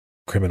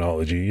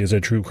Criminology is a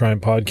true crime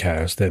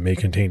podcast that may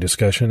contain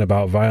discussion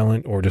about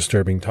violent or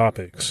disturbing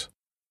topics.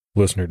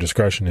 Listener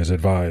discretion is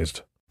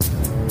advised.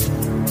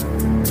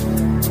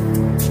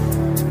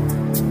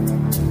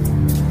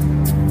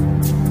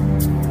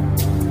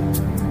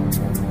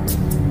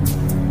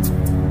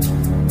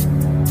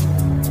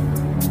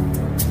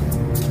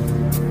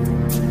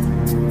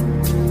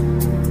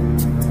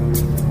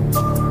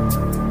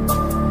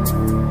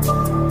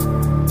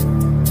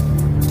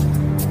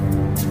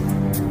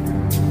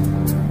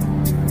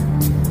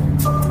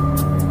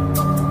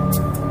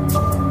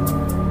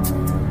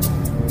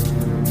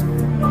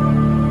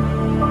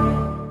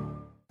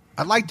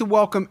 I'd like to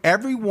welcome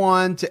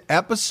everyone to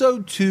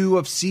episode 2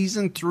 of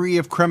season 3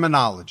 of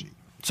Criminology.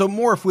 So,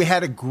 Morph, we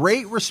had a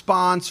great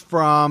response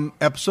from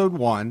episode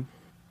 1.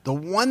 The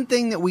one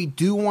thing that we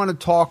do want to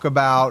talk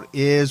about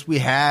is we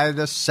had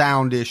a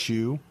sound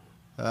issue.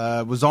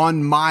 It was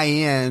on my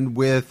end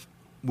with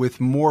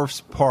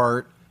Morph's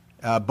part,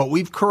 but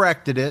we've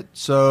corrected it,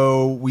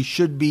 so we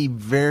should be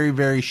very,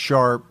 very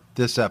sharp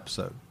this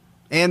episode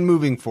and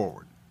moving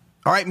forward.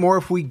 All right,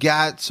 Morph, we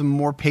got some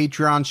more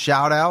Patreon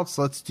shout-outs.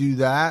 Let's do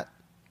that.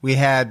 We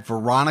had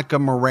Veronica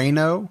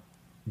Moreno,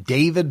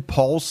 David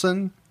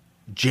Paulson,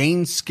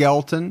 Jane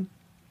Skelton,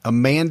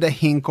 Amanda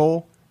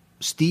Hinkle,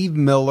 Steve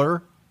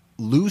Miller,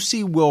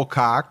 Lucy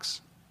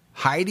Wilcox,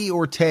 Heidi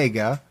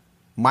Ortega,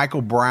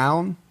 Michael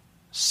Brown,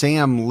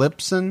 Sam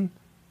Lipson,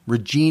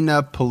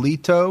 Regina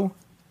Polito,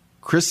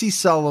 Chrissy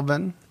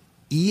Sullivan,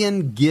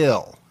 Ian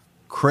Gill,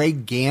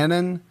 Craig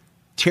Gannon,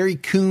 Terry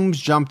Coombs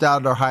jumped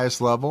out at our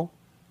highest level,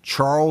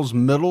 Charles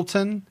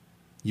Middleton,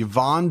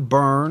 Yvonne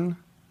Byrne,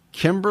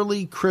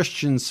 Kimberly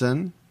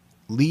Christensen,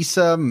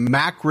 Lisa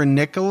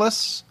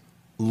Macronicholas,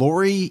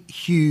 Lori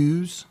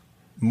Hughes,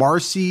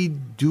 Marcy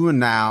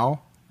Duanow,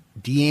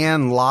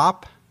 Deanne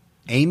Lopp,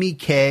 Amy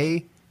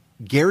Kay,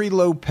 Gary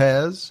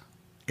Lopez,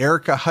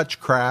 Erica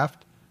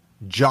Hutchcraft,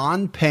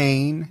 John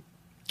Payne,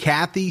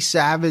 Kathy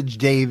Savage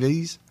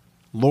Davies,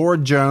 Laura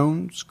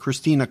Jones,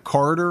 Christina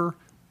Carter,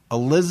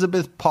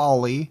 Elizabeth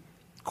Pauley,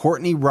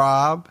 Courtney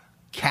Robb,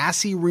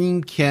 Cassie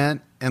Ream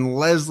Kent, and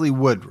Leslie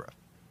Woodruff.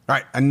 All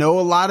right, I know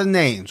a lot of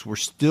names. We're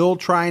still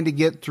trying to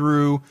get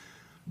through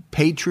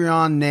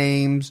Patreon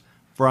names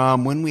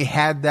from when we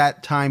had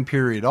that time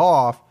period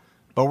off,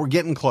 but we're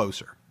getting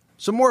closer.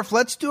 So, Morph,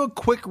 let's do a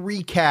quick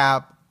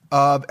recap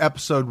of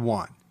episode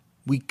 1.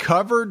 We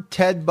covered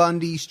Ted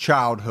Bundy's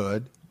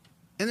childhood,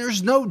 and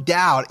there's no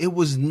doubt it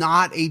was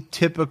not a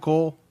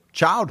typical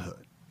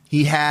childhood.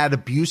 He had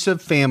abusive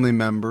family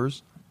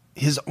members.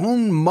 His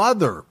own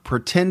mother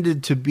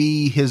pretended to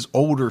be his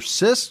older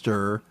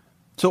sister.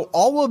 So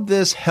all of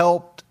this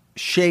helped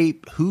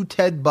shape who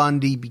Ted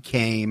Bundy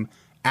became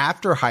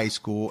after high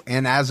school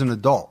and as an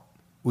adult.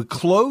 We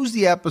close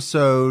the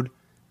episode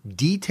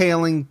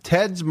detailing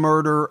Ted's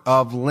murder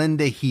of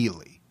Linda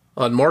Healy.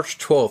 On March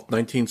 12,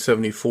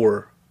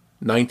 1974,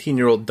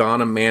 19-year-old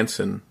Donna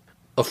Manson,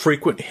 a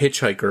frequent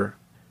hitchhiker,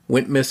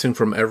 went missing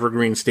from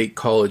Evergreen State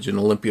College in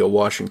Olympia,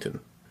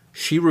 Washington.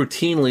 She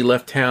routinely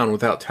left town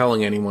without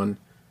telling anyone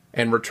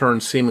and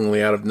returned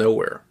seemingly out of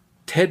nowhere.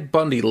 Ted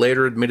Bundy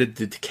later admitted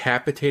to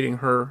decapitating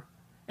her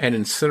and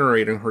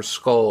incinerating her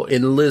skull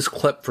in Liz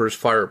Klepfer's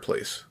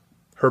fireplace.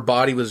 Her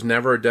body was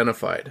never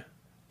identified,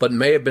 but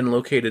may have been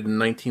located in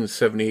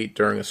 1978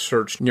 during a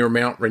search near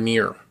Mount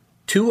Rainier.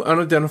 2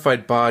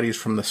 unidentified bodies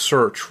from the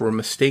search were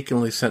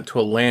mistakenly sent to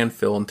a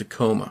landfill in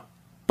Tacoma.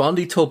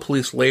 Bundy told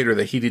police later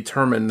that he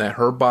determined that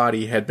her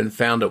body had been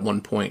found at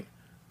one point,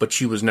 but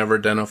she was never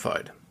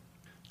identified.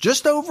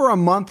 Just over a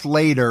month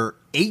later,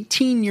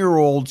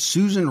 18-year-old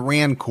Susan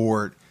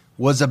Rancourt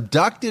was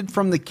abducted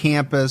from the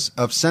campus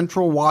of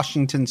Central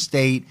Washington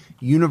State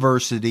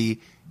University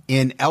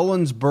in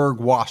Ellensburg,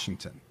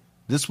 Washington.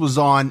 This was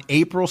on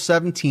April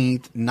 17,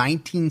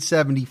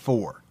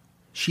 1974.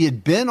 She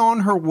had been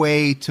on her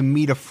way to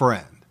meet a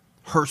friend.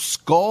 Her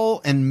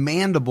skull and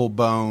mandible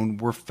bone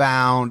were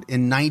found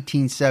in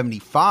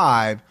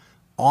 1975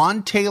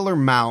 on Taylor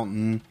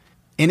Mountain,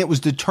 and it was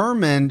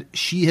determined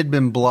she had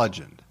been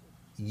bludgeoned.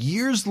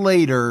 Years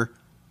later,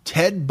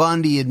 Ted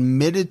Bundy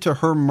admitted to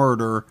her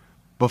murder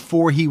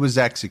before he was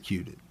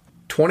executed.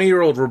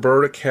 20-year-old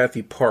Roberta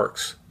Kathy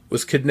Parks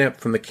was kidnapped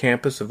from the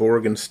campus of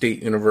Oregon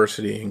State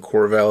University in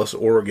Corvallis,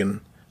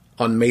 Oregon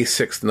on May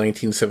 6,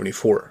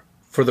 1974.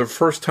 For the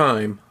first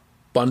time,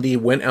 Bundy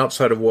went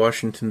outside of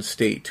Washington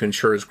State to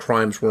ensure his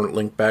crimes weren't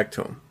linked back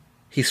to him.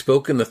 He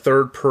spoke in the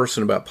third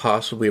person about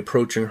possibly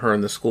approaching her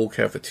in the school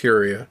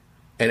cafeteria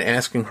and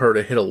asking her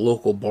to hit a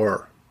local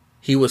bar.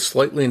 He was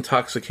slightly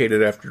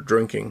intoxicated after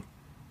drinking,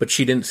 but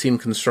she didn't seem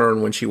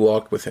concerned when she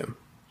walked with him.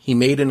 He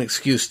made an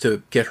excuse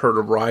to get her to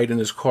ride in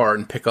his car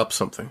and pick up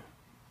something.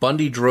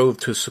 Bundy drove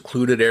to a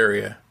secluded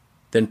area,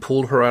 then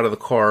pulled her out of the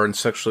car and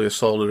sexually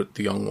assaulted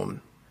the young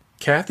woman.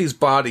 Kathy's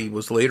body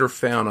was later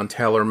found on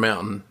Taylor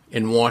Mountain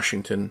in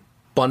Washington.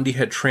 Bundy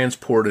had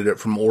transported it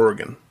from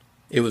Oregon.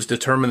 It was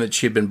determined that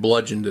she had been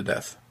bludgeoned to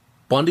death.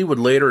 Bundy would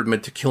later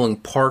admit to killing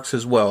Parks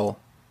as well,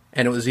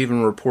 and it was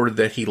even reported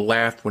that he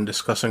laughed when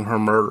discussing her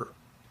murder.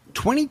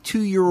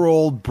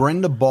 22-year-old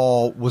Brenda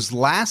Ball was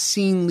last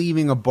seen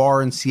leaving a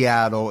bar in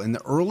Seattle in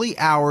the early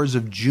hours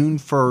of June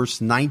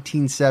 1st,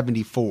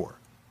 1974.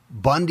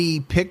 Bundy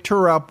picked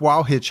her up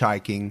while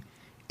hitchhiking,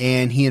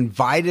 and he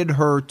invited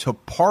her to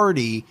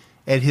party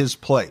at his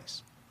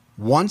place.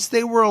 Once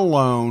they were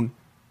alone,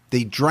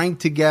 they drank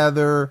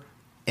together,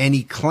 and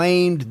he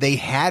claimed they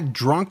had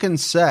drunken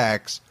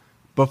sex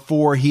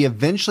before he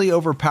eventually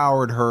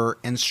overpowered her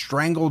and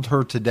strangled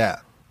her to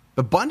death.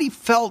 But Bundy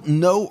felt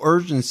no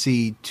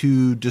urgency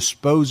to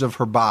dispose of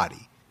her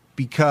body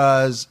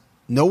because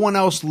no one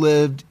else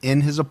lived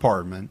in his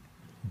apartment.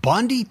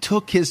 Bundy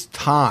took his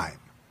time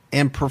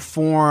and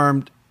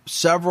performed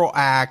several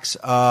acts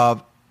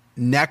of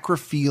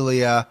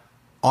necrophilia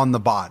on the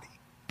body.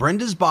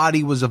 Brenda's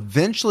body was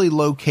eventually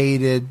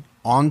located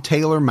on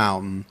Taylor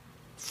Mountain.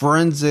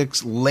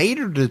 Forensics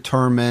later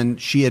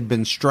determined she had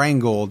been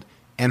strangled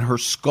and her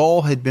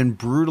skull had been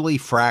brutally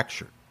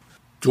fractured.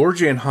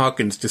 George Ann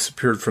Hawkins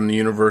disappeared from the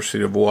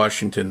University of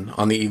Washington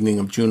on the evening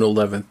of June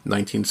 11,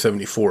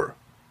 1974.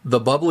 The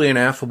bubbly and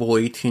affable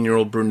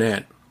 18-year-old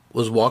brunette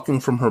was walking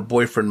from her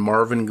boyfriend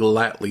Marvin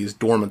Gallatley's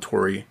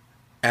dormitory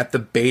at the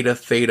Beta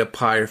Theta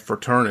Pi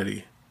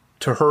fraternity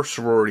to her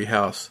sorority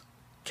house,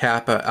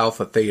 Kappa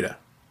Alpha Theta,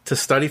 to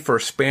study for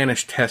a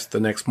Spanish test the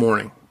next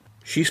morning.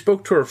 She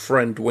spoke to her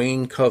friend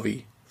Dwayne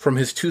Covey from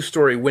his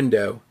 2-story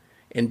window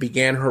and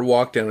began her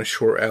walk down a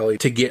short alley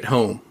to get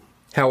home.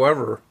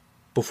 However,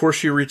 before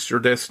she reached her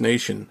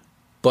destination,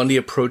 Bundy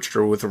approached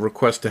her with a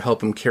request to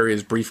help him carry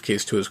his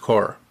briefcase to his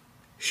car.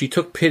 She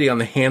took pity on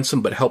the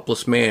handsome but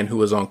helpless man who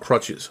was on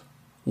crutches.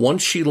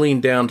 Once she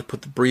leaned down to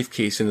put the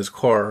briefcase in his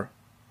car,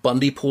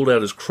 Bundy pulled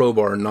out his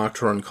crowbar and knocked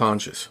her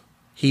unconscious.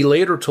 He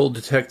later told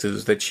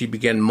detectives that she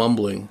began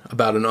mumbling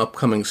about an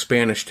upcoming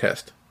Spanish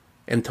test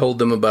and told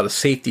them about a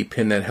safety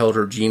pin that held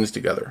her jeans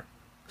together,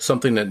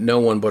 something that no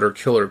one but her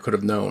killer could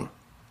have known.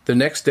 The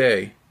next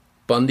day,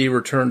 Bundy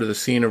returned to the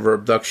scene of her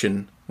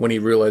abduction when he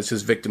realized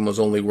his victim was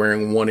only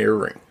wearing one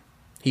earring.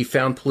 He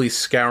found police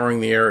scouring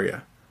the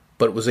area,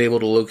 but was able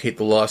to locate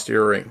the lost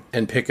earring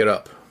and pick it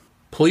up.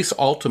 Police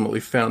ultimately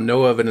found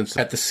no evidence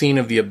at the scene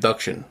of the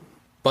abduction.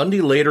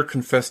 Bundy later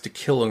confessed to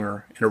killing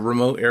her in a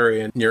remote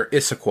area near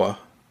Issaquah.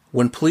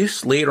 When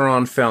police later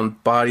on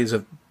found bodies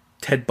of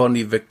Ted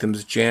Bundy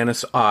victims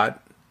Janice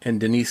Ott and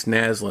Denise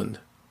Naslund,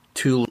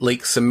 2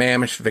 Lake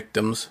Sammamish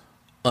victims,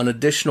 an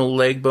additional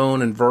leg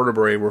bone and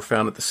vertebrae were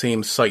found at the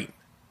same site,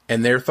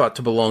 and they're thought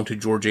to belong to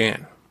George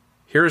Ann.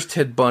 Here is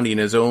Ted Bundy in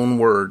his own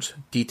words,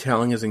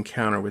 detailing his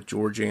encounter with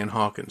George Ann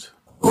Hawkins.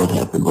 What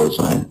happened was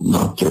I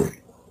knocked her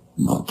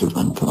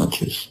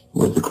unconscious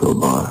with the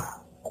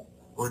crowbar.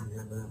 Where did you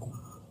have that?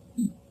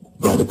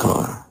 By the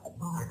car.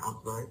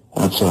 Outside?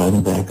 Outside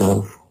and back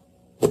of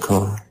the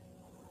car.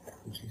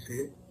 Did she see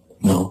it?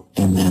 No.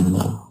 And then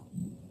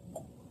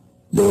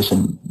there were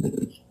some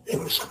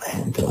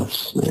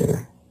handcuffs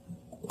there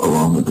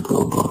along with the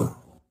crowbar.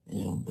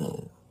 And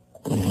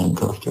I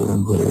handcuffed her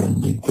and put her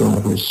in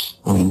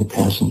the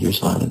passenger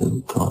side of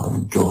the car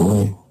and drove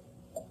away.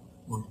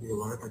 Was she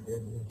alive or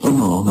dead?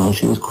 Oh, no,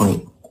 she was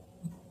quite,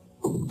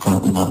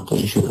 not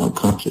that she was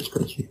unconscious,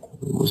 but she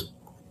was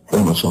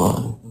very much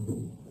alive.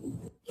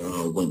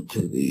 Went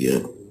to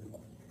the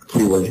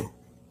freeway.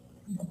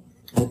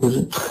 That was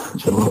it.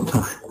 It's a long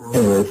time.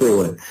 Anyway,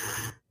 freeway.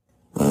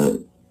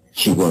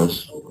 She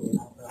was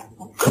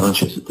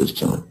conscious at this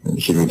time,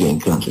 and she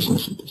regained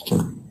consciousness at this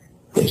time,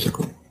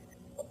 basically.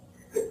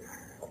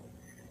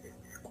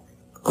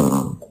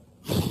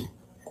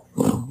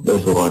 Well,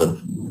 there's a lot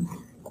of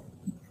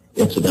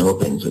incidental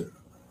things that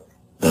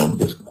I'm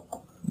just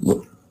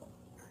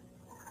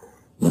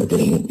not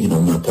getting,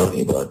 not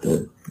talking about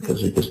that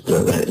because they're just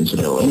that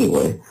incidental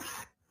anyway.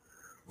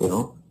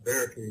 Well,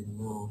 Barricade,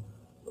 no.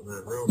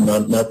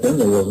 not then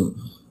there wasn't.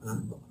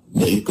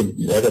 Yeah, you could,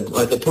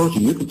 like I told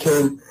you, you could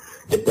turn,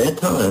 at that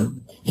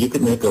time, you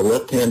could make a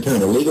left-hand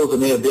turn. Illegal as it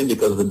may have been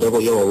because of the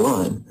double yellow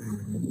line.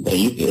 And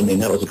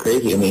that was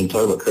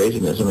talk about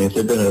craziness. If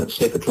there'd been a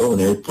state patrol in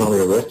there, they'd probably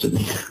arrested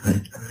me.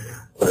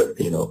 But,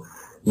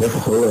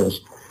 nevertheless,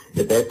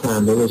 at that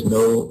time, there was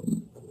no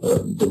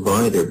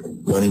divider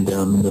running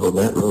down the middle of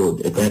that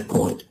road at that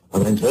point. I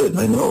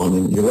know,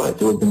 you're right,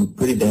 it would have been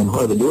pretty damn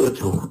hard to do it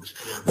at once.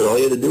 But all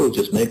you had to do was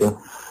just make an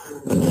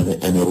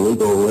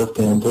illegal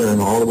left-hand turn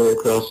all the way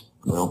across,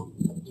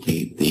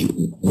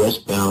 the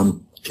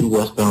westbound, 2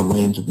 westbound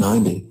lanes of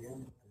 90.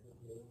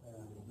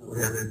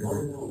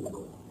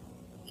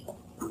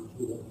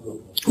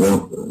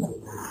 Well,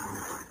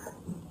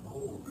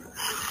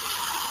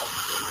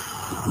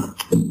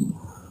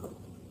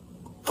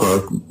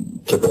 Park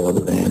took out of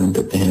the van and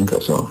took the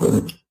handcuffs off of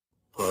it.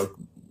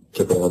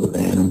 Took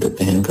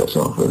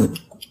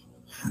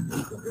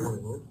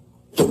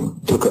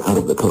her out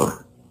of the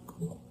car.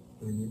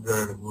 You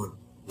driving what?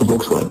 The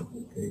Volkswagen.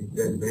 Okay,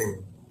 that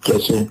van.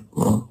 That's it.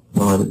 Well,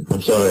 no,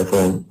 I'm sorry if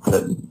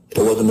it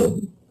wasn't a...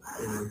 You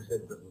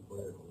said something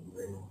about the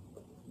van.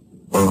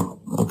 Oh,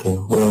 okay.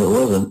 Well, it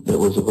wasn't. It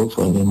was a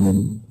Volkswagen,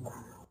 and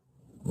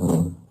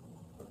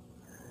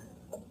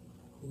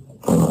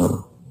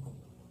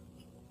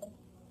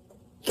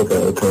took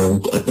out of the car.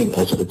 I think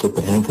I sort of took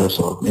the handcuffs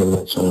off. Maybe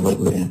that sounded like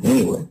Van.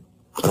 Anyway,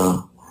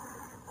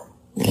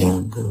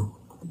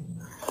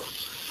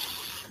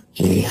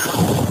 gee,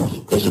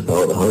 this is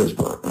probably the hardest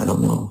part. I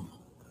don't know.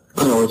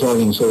 I know we're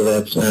talking sort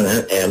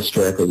of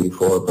abstractly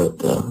before,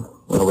 but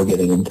well, we're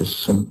getting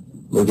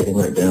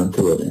right down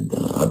to it, and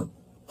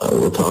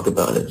we'll talk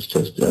about it. It's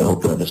just I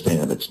hope you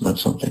understand. It's not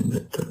something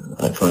that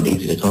I find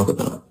easy to talk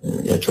about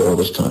after all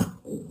this time.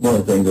 One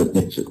of the things that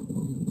makes it,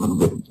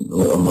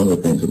 among the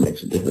things that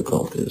makes it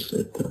difficult is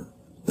that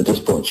at this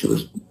point she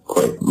was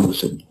quite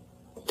lucid,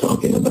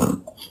 talking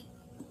about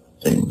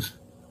things,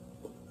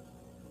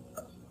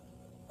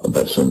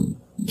 about some.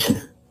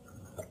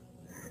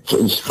 So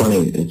it's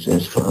funny.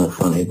 It's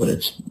funny, but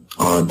it's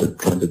odd the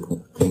kind of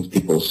things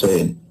people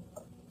say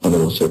under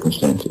those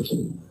circumstances.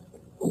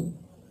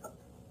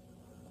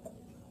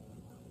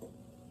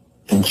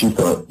 And she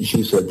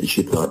said that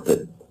she thought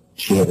that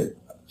she had a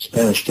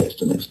Spanish test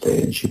the next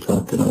day, and she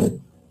thought that I had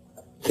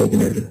taken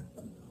her to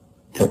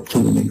help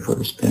tutor me for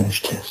a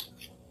Spanish test.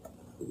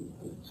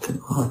 It's kind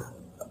of odd.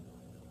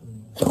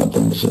 It's an odd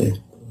thing to say.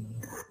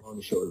 Long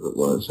and short of it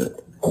was that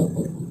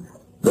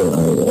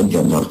I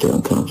got knocked her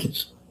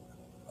unconscious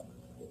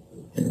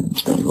and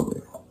strangled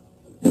her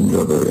and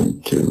drove her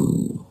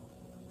into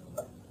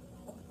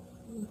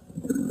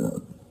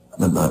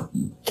about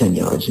 10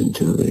 yards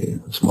into the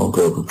small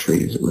grove of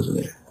trees that was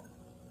there.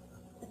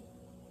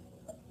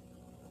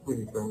 What are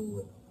you trying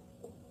with?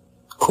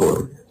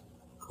 Cord.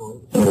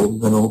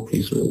 An old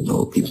piece of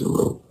rope.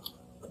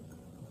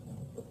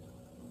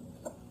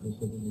 There's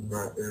something you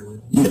brought there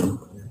with you?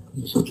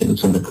 Yeah. Something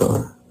that's in the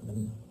car.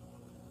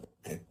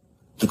 Mm-hmm.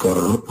 The car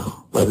up.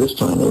 By this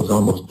time it was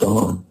almost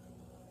dawn.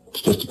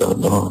 It's just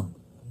about dawn.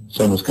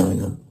 Sun was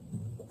coming up.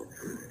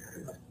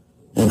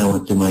 And I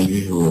went through my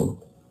usual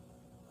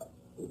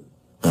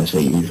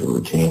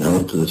routine. I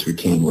went through this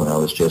routine where I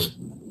was just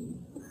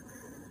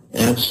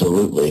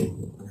absolutely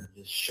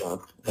just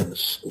shocked. I was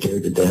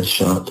scared to death,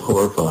 shocked,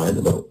 horrified.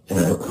 And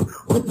I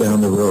went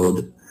down the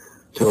road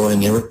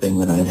throwing everything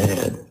that I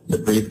had, the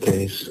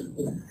briefcase,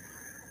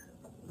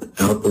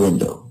 out the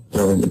window,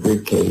 throwing the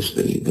briefcase,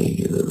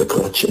 the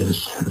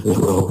clutches, the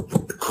rope,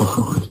 the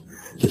clothes,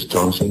 just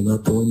tossing them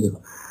out the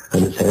window.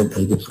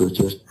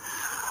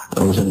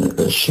 I was in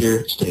a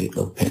sheer state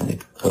of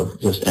panic, of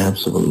just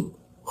absolute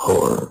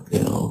horror,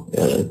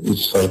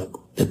 It's like,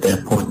 at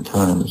that point in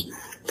time,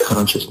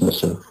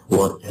 consciousness of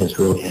what has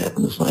really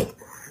happened is like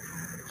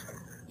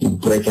you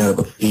break out of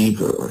a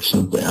fever or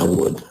something.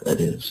 That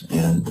is.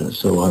 And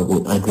so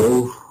I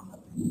drove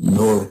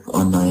north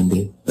on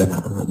 90,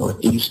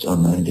 northeast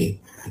on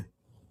 90, at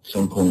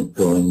some point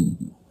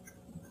throwing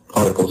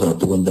articles out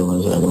the window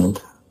as I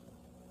went,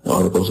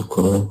 articles of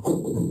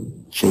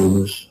clothing,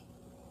 shoes,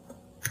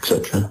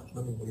 etc.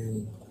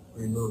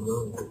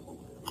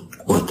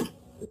 What?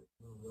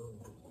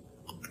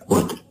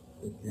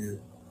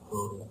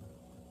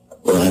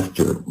 Well,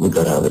 after we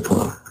got out of the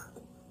car,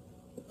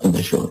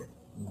 initially.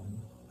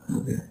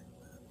 Okay.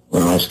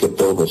 Well, I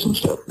skipped over some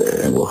stuff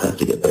there, and we'll have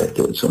to get back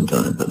to it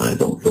sometime, but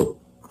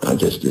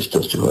it's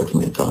just too hard for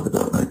me to talk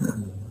about right now.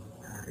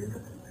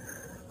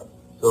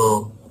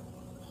 So,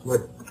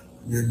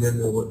 you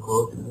remember what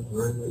clothes you was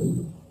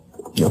wearing?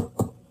 Yep.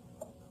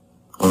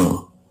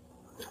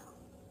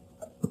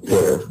 A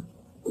pair of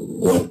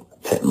white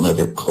patent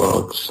leather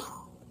clogs,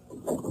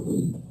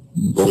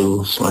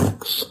 blue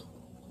slacks,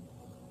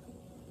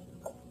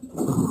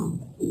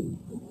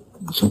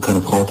 some kind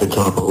of halter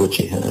top of which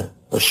he had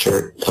a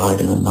shirt tied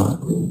in a knot.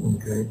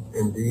 Okay,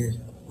 and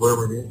where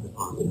were these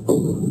deposited?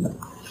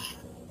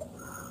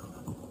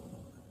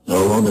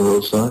 Along the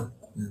roadside?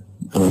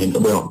 I mean,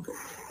 well,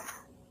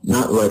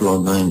 not right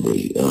along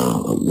 90,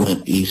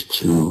 went east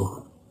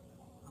to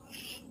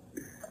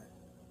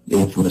the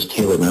infamous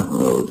Taylor Mountain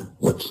Road.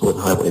 What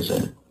highway is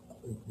that?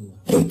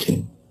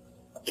 18.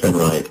 Turn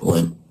right,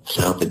 went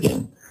south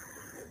again.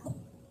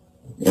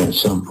 And at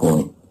some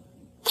point,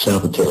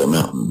 south of Taylor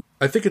Mountain.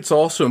 I think it's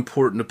also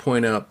important to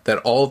point out that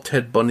all of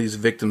Ted Bundy's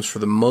victims, for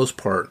the most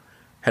part,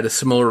 had a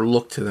similar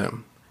look to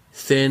them.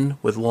 Thin,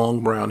 with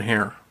long brown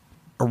hair.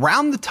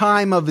 Around the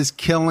time of his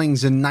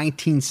killings in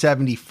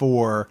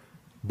 1974,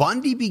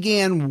 Bundy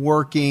began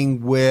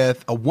working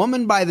with a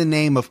woman by the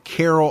name of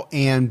Carol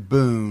Ann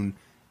Boone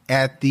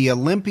at the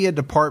Olympia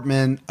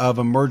Department of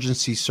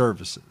Emergency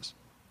Services.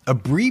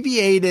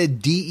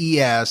 Abbreviated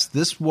DES,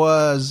 this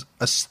was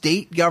a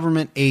state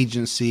government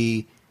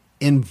agency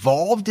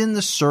involved in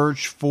the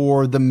search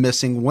for the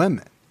missing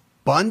women.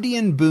 Bundy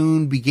and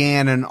Boone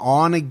began an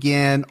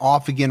on-again,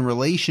 off-again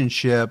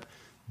relationship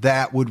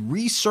that would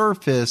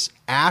resurface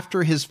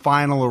after his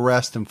final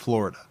arrest in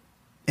Florida.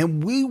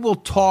 And we will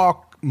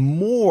talk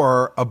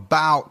more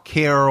about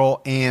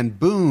Carol Ann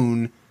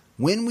Boone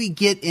when we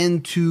get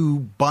into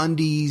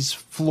Bundy's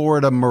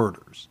Florida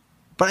murders.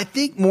 But I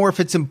think, Morph,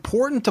 it's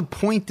important to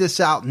point this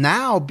out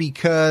now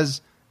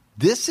because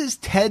this is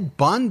Ted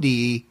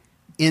Bundy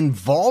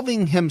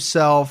involving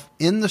himself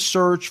in the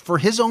search for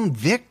his own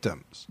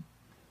victims.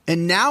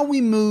 And now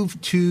we move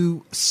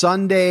to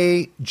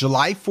Sunday,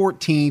 July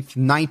 14th,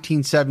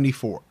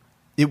 1974.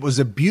 It was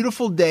a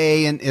beautiful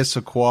day in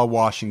Issaquah,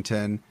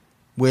 Washington,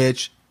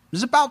 which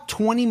is about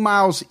 20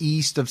 miles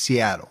east of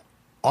Seattle.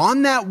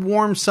 On that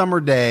warm summer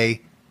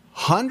day,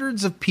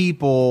 hundreds of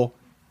people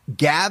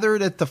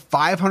gathered at the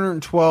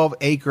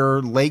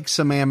 512-acre Lake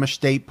Sammamish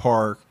State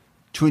Park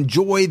to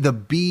enjoy the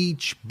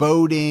beach,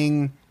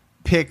 boating,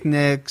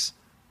 picnics.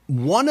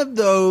 One of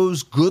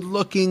those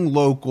good-looking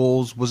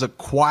locals was a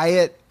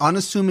quiet,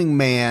 unassuming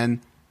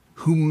man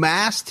who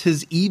masked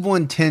his evil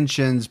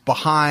intentions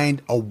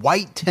behind a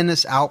white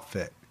tennis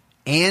outfit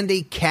and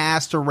a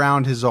cast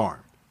around his arm.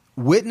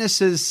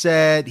 Witnesses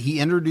said he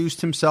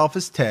introduced himself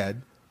as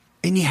Ted.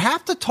 And you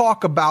have to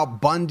talk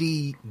about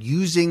Bundy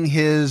using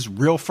his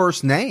real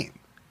first name.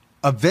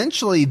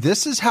 Eventually,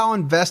 this is how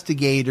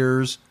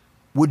investigators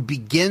would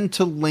begin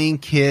to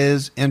link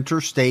his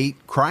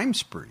interstate crime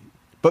spree.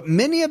 But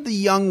many of the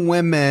young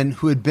women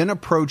who had been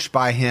approached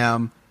by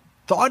him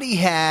thought he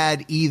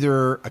had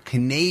either a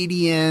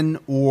Canadian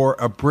or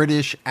a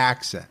British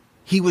accent.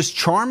 He was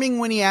charming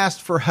when he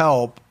asked for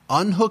help,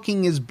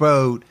 unhooking his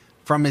boat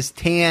from his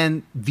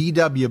tan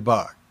VW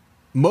Bug.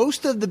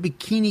 Most of the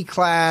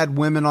bikini-clad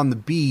women on the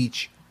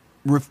beach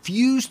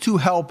refused to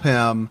help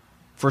him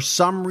for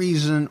some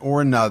reason or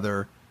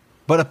another,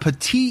 but a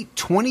petite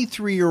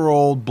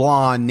 23-year-old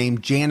blonde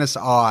named Janice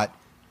Ott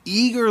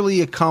eagerly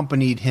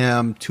accompanied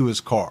him to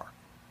his car.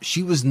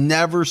 She was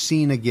never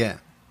seen again.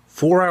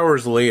 4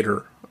 hours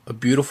later, a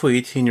beautiful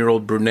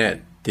 18-year-old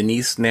brunette,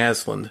 Denise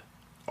Naslund,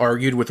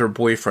 argued with her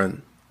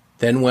boyfriend,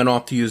 then went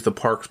off to use the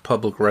park's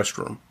public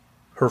restroom.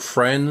 Her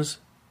friends,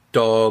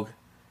 dog,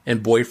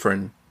 and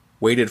boyfriend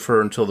waited for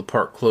her until the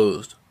park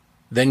closed,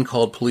 then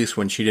called police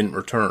when she didn't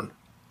return.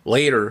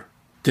 Later,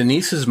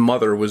 Denise's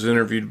mother was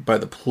interviewed by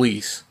the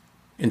police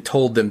and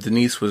told them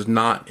Denise was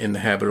not in the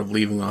habit of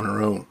leaving on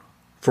her own.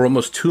 For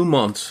almost 2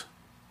 months,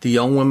 the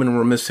young women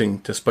were missing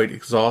despite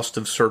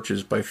exhaustive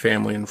searches by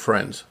family and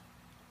friends.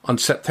 On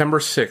September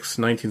 6,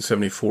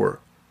 1974,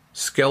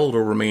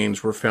 skeletal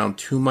remains were found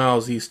 2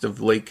 miles east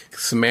of Lake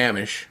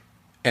Sammamish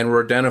and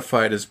were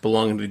identified as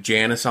belonging to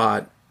Janice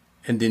Ott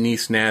and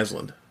Denise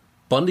Naslund.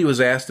 Bundy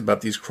was asked about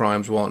these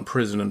crimes while in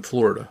prison in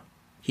Florida.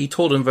 He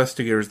told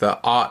investigators that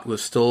Ott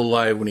was still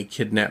alive when he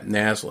kidnapped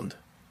Naslund,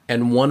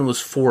 and one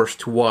was forced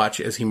to watch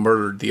as he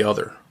murdered the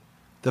other.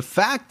 The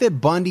fact that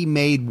Bundy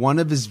made one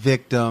of his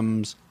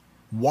victims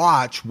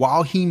watch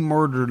while he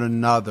murdered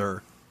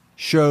another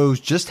shows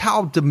just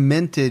how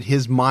demented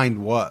his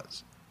mind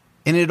was.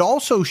 And it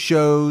also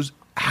shows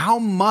how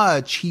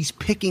much he's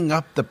picking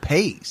up the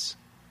pace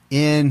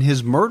in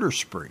his murder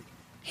spree.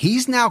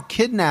 He's now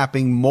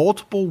kidnapping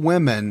multiple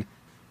women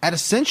at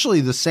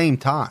essentially the same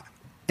time.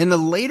 In a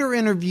later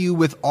interview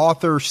with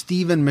author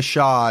Stephen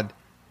Michaud,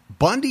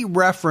 Bundy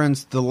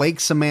referenced the Lake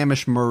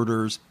Sammamish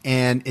murders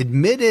and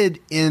admitted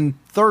in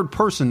third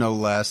person, no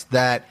less,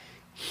 that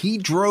he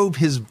drove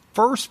his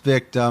first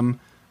victim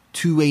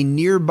to a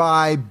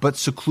nearby but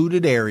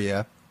secluded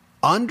area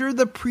under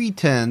the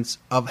pretense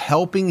of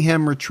helping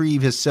him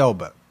retrieve his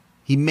sailboat.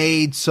 He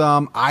made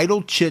some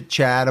idle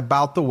chit-chat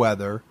about the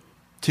weather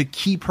to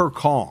keep her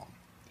calm.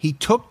 He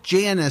took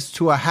Janice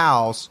to a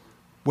house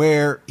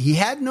where he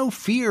had no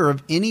fear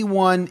of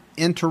anyone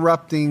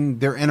interrupting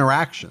their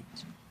interactions.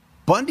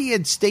 Bundy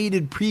had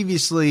stated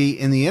previously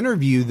in the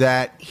interview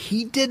that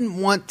he didn't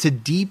want to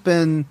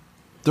deepen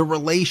the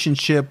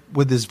relationship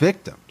with his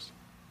victims.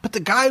 But the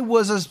guy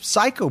was a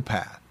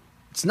psychopath.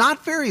 It's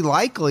not very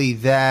likely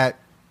that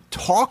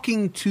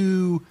talking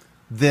to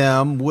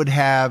them would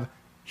have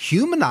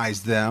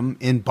humanized them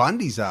in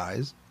Bundy's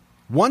eyes.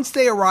 Once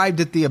they arrived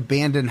at the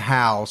abandoned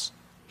house,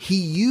 he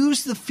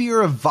used the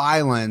fear of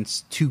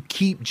violence to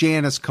keep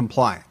Janice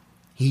compliant.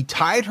 He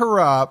tied her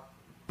up,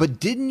 but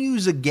didn't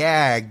use a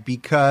gag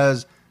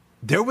because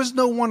there was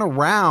no one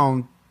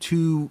around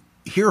to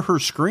hear her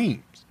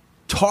screams.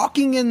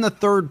 Talking in the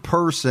third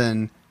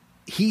person,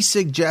 he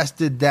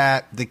suggested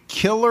that the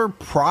killer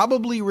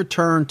probably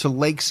returned to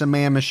Lake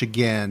Sammamish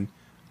again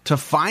to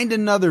find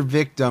another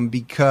victim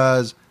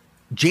because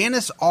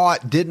Janice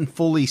Ott didn't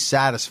fully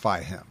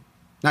satisfy him.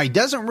 Now, he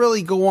doesn't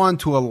really go on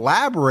to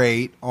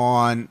elaborate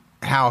on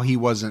how he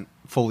wasn't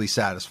fully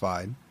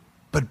satisfied,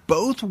 but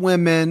both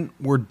women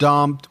were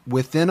dumped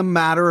within a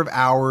matter of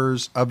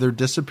hours of their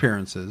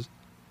disappearances.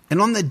 And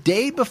on the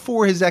day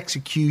before his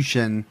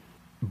execution,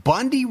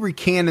 Bundy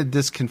recanted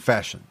this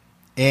confession,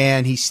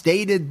 and he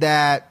stated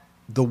that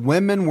the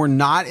women were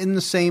not in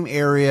the same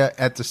area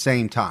at the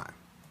same time.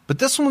 But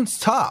this one's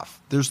tough.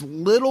 There's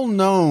little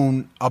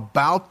known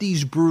about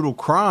these brutal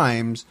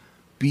crimes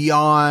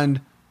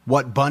beyond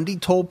what Bundy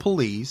told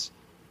police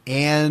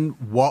and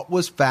what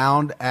was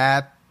found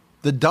at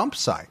the dump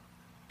site.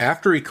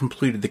 After he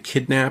completed the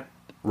kidnap,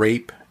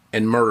 rape,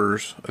 and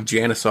murders of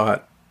Janice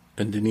Ott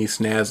and Denise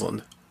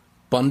Naslund,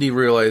 Bundy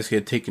realized he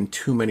had taken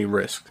too many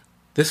risks.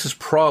 This is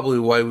probably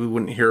why we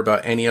wouldn't hear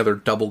about any other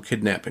double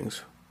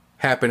kidnappings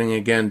happening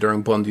again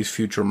during Bundy's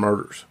future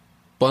murders.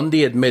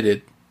 Bundy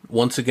admitted,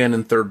 once again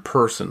in third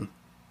person,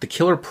 the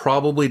killer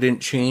probably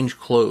didn't change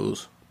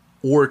clothes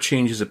or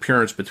change his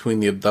appearance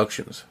between the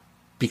abductions,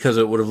 because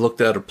it would have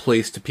looked out of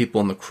place to people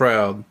in the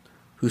crowd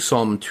who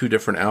saw him in 2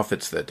 different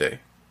outfits that day.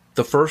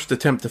 The first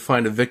attempt to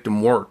find a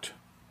victim worked,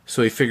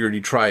 so he figured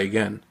he'd try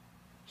again.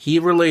 He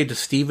relayed to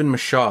Stephen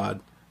Michaud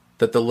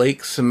that the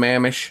Lake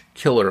Sammamish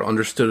killer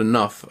understood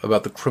enough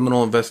about the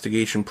criminal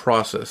investigation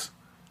process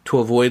to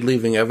avoid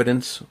leaving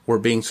evidence or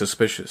being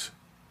suspicious.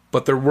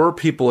 But there were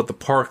people at the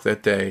park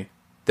that day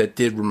that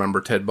did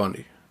remember Ted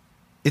Bundy.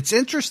 It's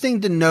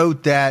interesting to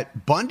note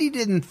that Bundy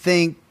didn't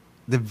think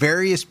the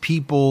various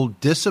people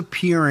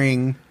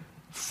disappearing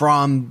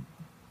from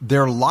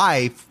their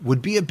life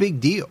would be a big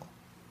deal.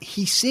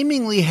 He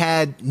seemingly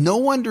had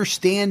no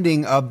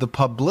understanding of the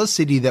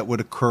publicity that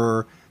would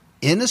occur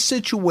in a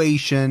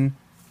situation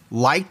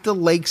like the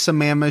Lake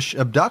Sammamish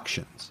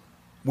abductions,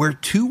 where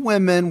 2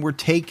 women were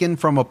taken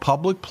from a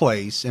public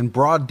place in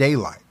broad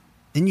daylight.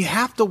 And you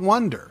have to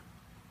wonder,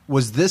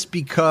 was this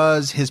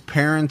because his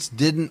parents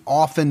didn't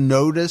often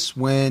notice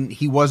when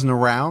he wasn't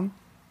around?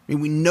 I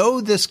mean, we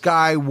know this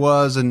guy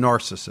was a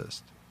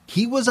narcissist.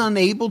 He was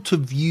unable to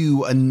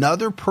view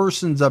another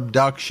person's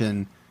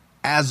abduction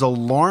as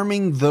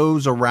alarming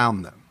those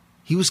around them.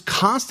 He was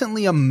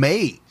constantly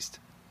amazed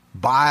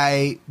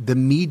by the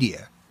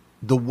media,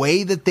 the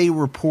way that they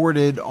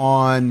reported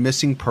on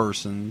missing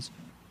persons,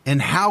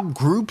 and how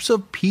groups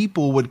of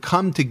people would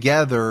come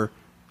together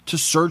to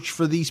search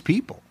for these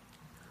people.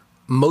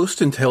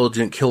 Most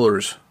intelligent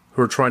killers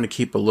who are trying to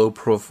keep a low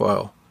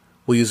profile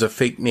will use a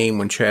fake name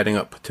when chatting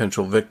up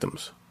potential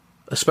victims,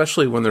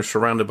 especially when they're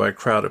surrounded by a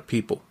crowd of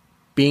people.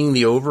 Being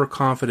the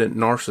overconfident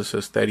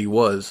narcissist that he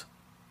was,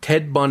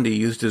 Ted Bundy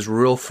used his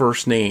real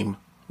first name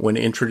when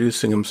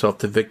introducing himself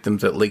to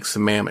victims at Lake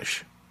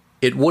Sammamish.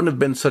 It wouldn't have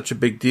been such a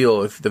big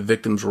deal if the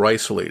victims were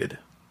isolated,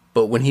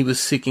 but when he was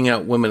seeking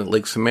out women at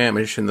Lake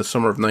Sammamish in the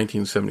summer of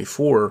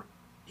 1974,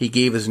 he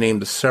gave his name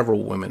to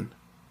several women,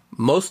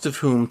 most of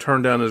whom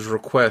turned down his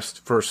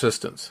request for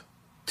assistance.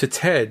 To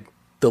Ted,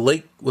 the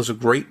lake was a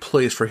great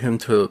place for him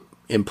to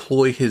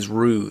employ his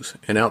ruse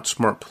and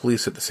outsmart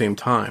police at the same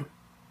time,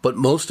 but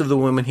most of the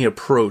women he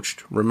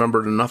approached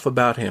remembered enough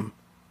about him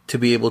to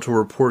be able to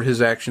report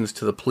his actions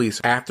to the police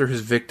after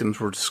his victims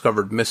were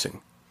discovered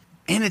missing.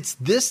 And it's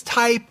this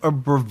type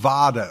of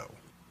bravado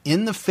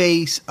in the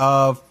face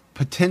of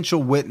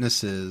potential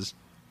witnesses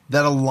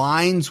that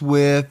aligns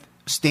with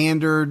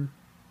standard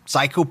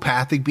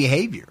psychopathic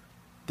behavior.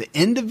 The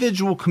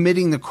individual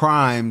committing the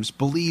crimes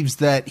believes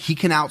that he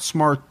can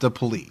outsmart the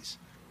police.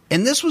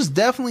 And this was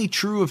definitely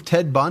true of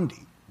Ted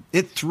Bundy.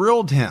 It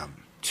thrilled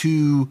him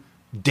to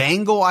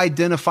dangle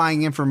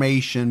identifying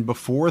information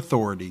before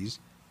authorities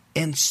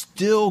and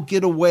still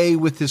get away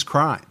with his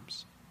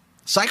crimes.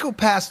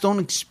 Psychopaths don't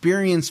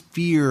experience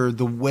fear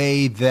the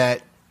way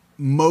that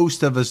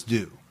most of us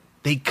do.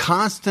 They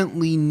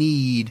constantly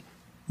need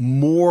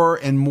more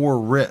and more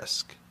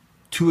risk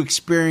to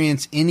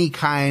experience any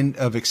kind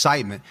of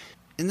excitement.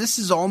 And this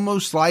is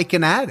almost like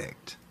an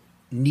addict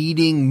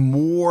needing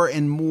more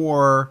and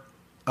more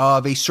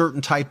of a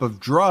certain type of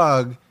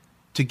drug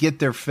to get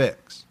their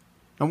fix.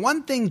 And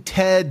one thing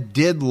Ted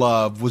did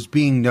love was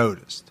being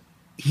noticed.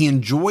 He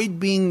enjoyed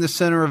being the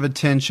center of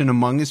attention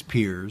among his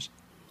peers.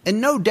 And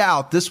no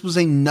doubt this was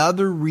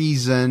another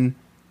reason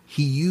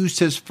he used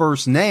his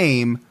first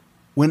name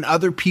when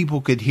other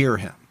people could hear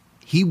him.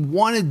 He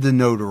wanted the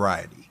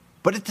notoriety,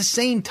 but at the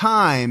same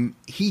time,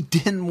 he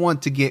didn't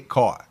want to get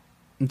caught.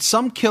 And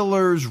some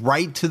killers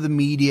write to the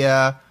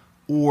media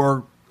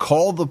or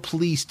call the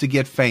police to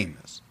get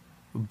famous.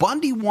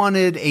 Bundy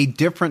wanted a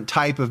different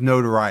type of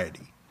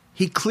notoriety.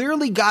 He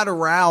clearly got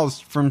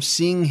aroused from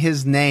seeing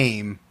his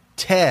name,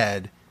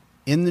 Ted,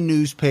 in the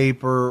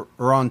newspaper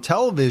or on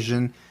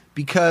television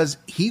because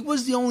he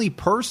was the only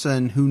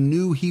person who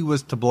knew he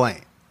was to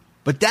blame.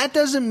 But that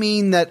doesn't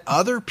mean that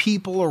other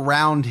people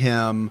around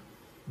him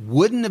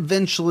wouldn't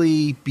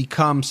eventually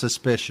become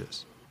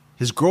suspicious.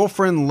 His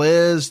girlfriend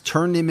Liz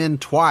turned him in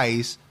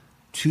twice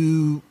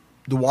to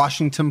the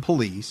Washington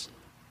police,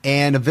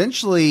 and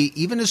eventually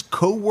even his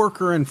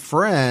co-worker and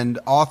friend,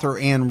 author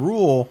Ann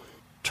Rule,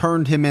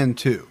 turned him in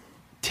too.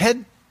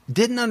 Ted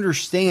didn't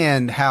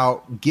understand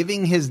how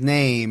giving his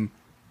name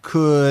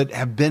could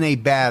have been a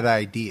bad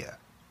idea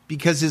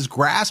because his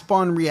grasp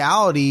on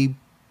reality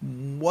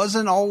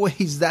wasn't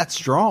always that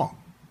strong.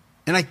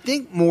 And I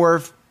think,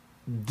 Morph,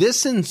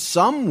 this in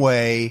some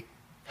way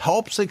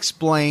helps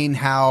explain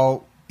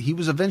how he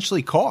was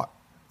eventually caught.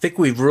 I think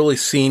we've really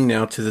seen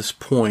now to this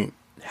point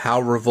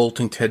how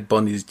revolting Ted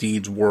Bundy's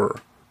deeds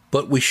were.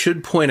 But we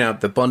should point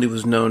out that Bundy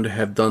was known to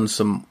have done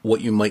some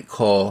what you might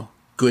call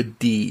good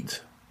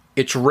deeds.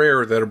 It's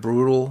rare that a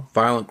brutal,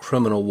 violent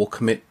criminal will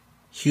commit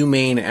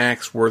humane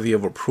acts worthy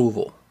of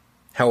approval.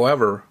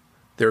 However,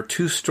 there are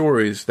 2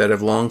 stories that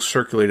have long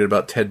circulated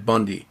about Ted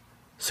Bundy,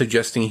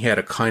 suggesting he had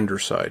a kinder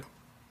side.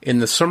 In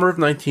the summer of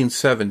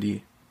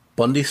 1970,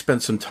 Bundy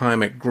spent some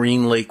time at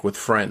Green Lake with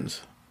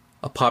friends,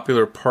 a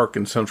popular park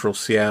in central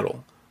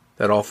Seattle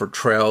that offered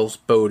trails,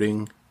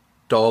 boating,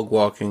 dog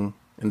walking,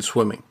 and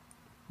swimming.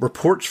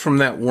 Reports from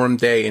that warm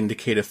day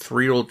indicate a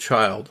 3-year-old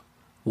child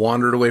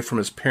wandered away from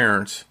his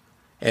parents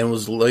and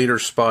was later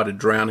spotted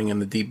drowning in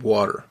the deep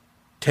water.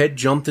 Ted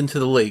jumped into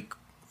the lake,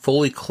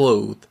 fully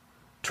clothed,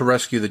 to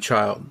rescue the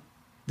child.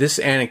 This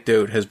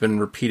anecdote has been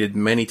repeated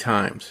many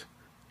times,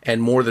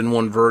 and more than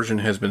one version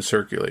has been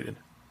circulated.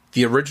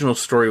 The original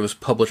story was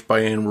published by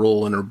Anne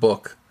Rule in her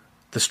book,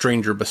 The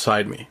Stranger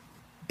Beside Me.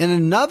 In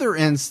another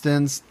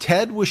instance,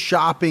 Ted was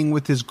shopping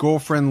with his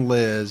girlfriend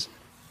Liz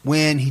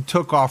when he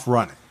took off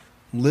running.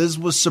 Liz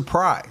was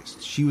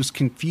surprised. She was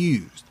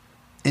confused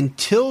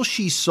until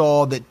she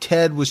saw that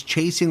Ted was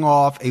chasing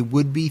off a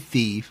would-be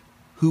thief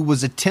who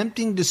was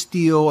attempting to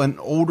steal an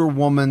older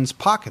woman's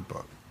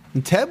pocketbook.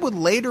 And Ted would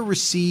later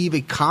receive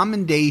a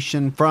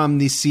commendation from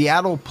the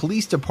Seattle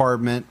Police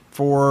Department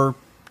for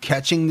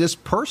catching this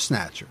purse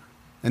snatcher.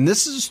 And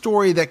this is a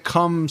story that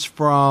comes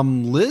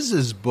from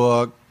Liz's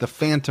book, The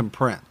Phantom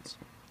Prince.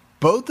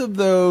 Both of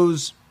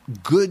those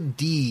good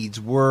deeds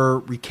were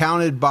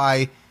recounted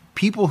by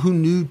people who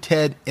knew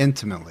Ted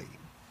intimately.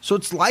 So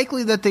it's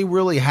likely that they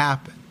really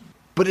happened.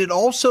 But it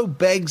also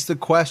begs the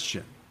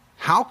question,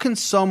 how can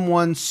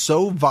someone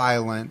so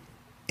violent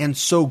and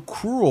so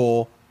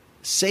cruel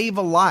save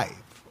a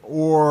life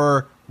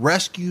or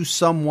rescue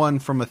someone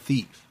from a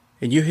thief?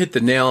 And you hit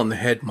the nail on the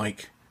head,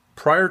 Mike.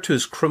 Prior to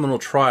his criminal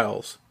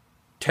trials,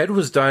 Ted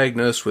was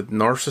diagnosed with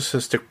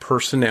narcissistic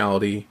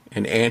personality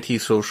and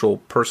antisocial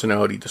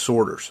personality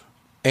disorders.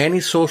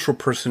 Antisocial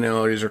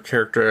personalities are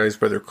characterized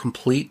by their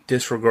complete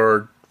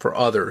disregard for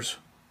others,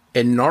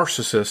 and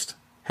narcissists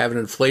have an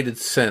inflated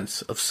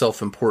sense of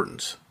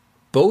self-importance.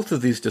 Both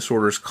of these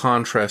disorders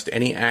contrast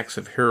any acts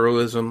of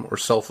heroism or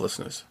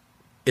selflessness.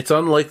 It's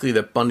unlikely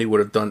that Bundy would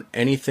have done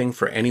anything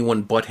for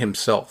anyone but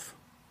himself.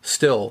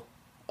 Still,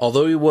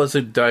 although he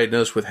wasn't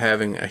diagnosed with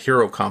having a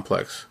hero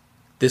complex,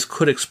 this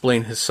could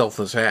explain his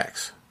selfless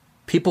acts.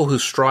 People who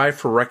strive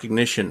for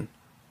recognition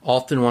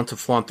often want to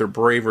flaunt their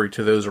bravery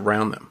to those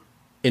around them.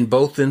 In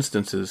both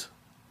instances,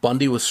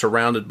 Bundy was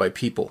surrounded by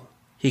people.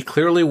 He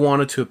clearly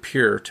wanted to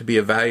appear to be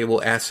a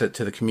valuable asset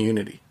to the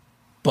community.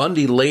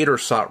 Bundy later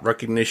sought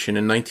recognition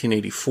in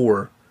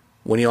 1984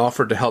 when he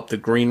offered to help the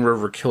Green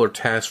River Killer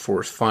Task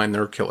Force find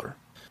their killer.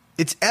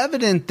 It's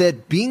evident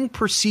that being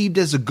perceived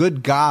as a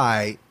good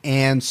guy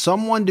and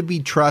someone to be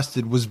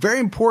trusted was very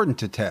important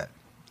to Ted.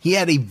 He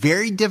had a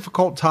very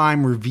difficult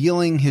time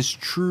revealing his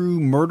true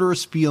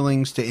murderous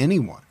feelings to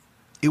anyone.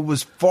 It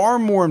was far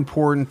more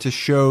important to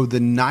show the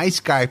nice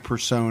guy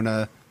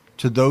persona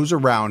to those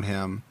around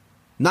him,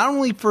 not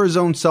only for his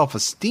own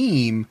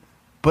self-esteem,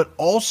 but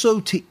also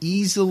to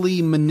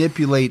easily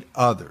manipulate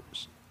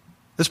others.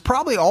 This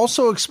probably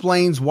also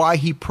explains why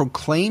he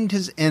proclaimed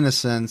his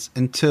innocence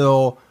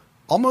until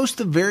almost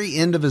the very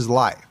end of his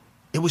life.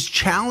 It was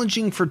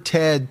challenging for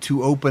Ted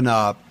to open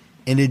up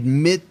and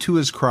admit to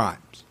his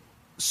crimes.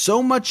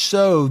 So much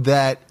so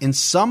that in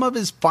some of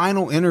his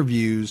final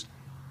interviews,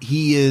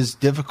 he is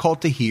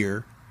difficult to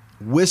hear,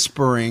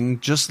 whispering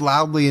just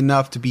loudly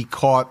enough to be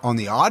caught on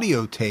the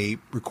audio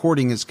tape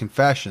recording his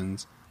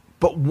confessions.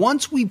 But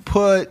once we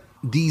put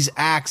these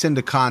acts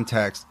into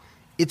context,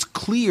 it's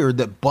clear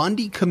that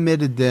Bundy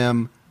committed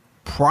them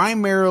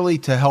primarily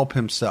to help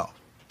himself.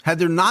 Had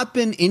there not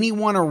been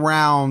anyone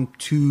around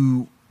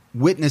to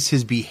witness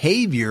his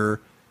behavior,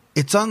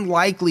 it's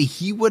unlikely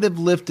he would have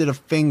lifted a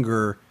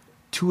finger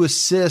to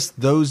assist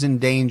those in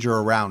danger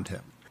around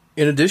him.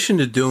 In addition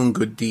to doing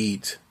good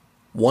deeds,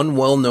 one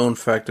well-known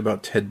fact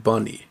about Ted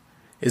Bundy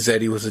is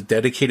that he was a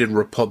dedicated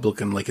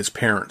Republican like his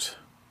parents.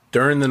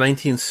 During the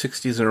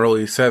 1960s and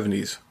early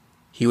 70s,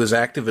 he was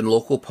active in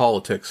local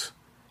politics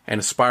and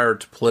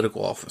aspired to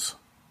political office.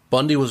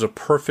 Bundy was a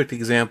perfect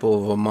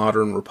example of a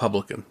modern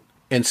Republican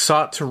and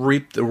sought to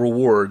reap the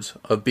rewards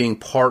of being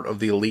part of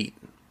the elite.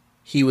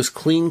 He was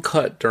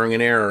clean-cut during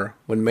an era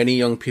when many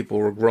young people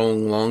were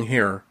growing long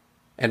hair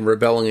and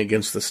rebelling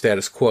against the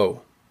status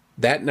quo.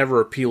 That never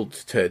appealed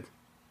to Ted.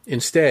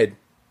 Instead,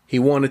 he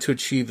wanted to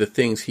achieve the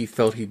things he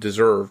felt he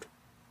deserved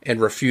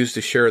and refused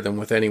to share them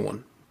with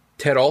anyone.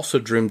 Ted also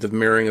dreamed of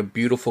marrying a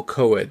beautiful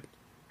co-ed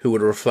who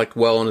would reflect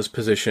well on his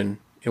position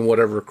in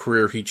whatever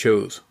career he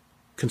chose.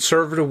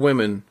 Conservative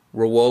women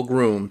were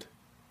well-groomed,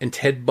 and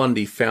Ted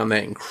Bundy found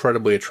that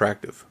incredibly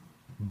attractive.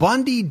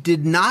 Bundy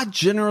did not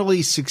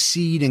generally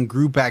succeed in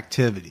group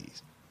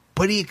activities,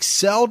 but he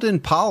excelled in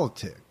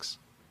politics.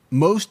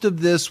 Most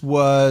of this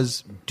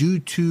was due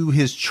to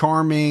his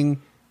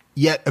charming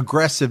yet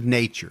aggressive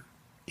nature.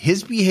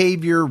 His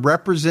behavior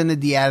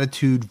represented the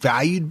attitude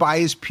valued by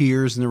his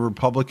peers in the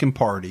Republican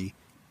Party,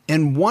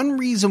 and one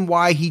reason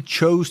why he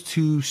chose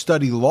to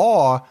study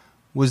law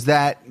was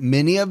that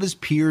many of his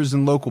peers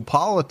in local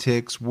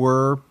politics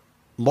were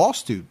law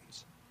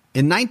students.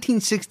 In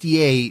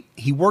 1968,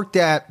 he worked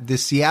at the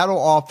Seattle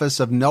office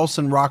of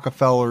Nelson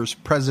Rockefeller's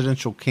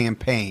presidential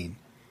campaign.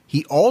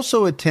 He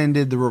also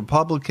attended the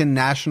Republican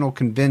National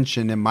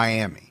Convention in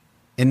Miami.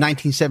 In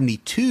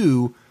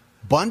 1972,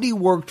 Bundy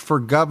worked for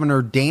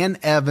Governor Dan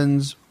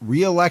Evans'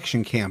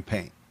 re-election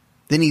campaign.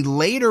 Then he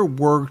later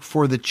worked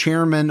for the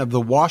chairman of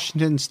the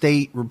Washington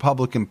State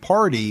Republican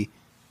Party,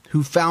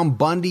 who found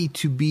Bundy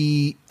to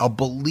be a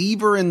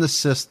believer in the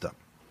system.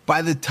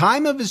 By the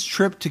time of his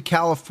trip to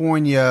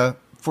California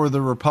for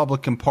the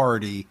Republican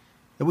Party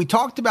that we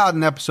talked about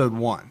in episode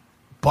 1,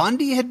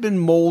 Bundy had been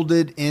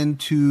molded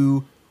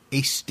into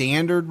a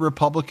standard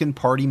Republican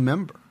Party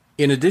member.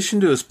 In addition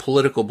to his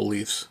political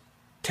beliefs,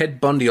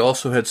 Ted Bundy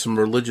also had some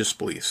religious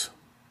beliefs.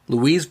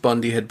 Louise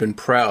Bundy had been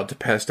proud to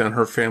pass down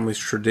her family's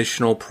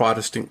traditional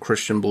Protestant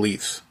Christian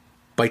beliefs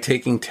by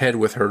taking Ted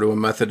with her to a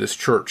Methodist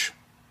church.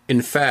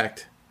 In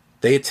fact,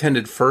 they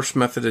attended First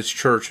Methodist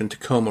Church in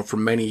Tacoma for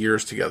many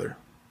years together.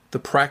 The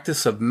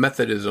practice of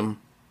Methodism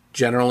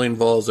generally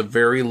involves a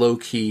very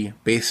low-key,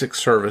 basic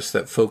service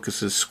that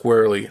focuses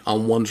squarely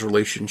on one's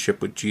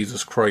relationship with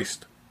Jesus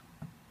Christ.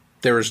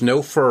 There is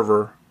no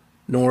fervor,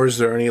 nor is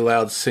there any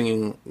loud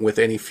singing with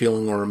any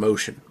feeling or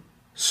emotion.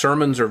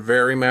 Sermons are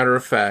very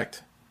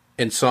matter-of-fact,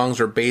 and songs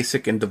are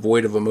basic and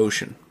devoid of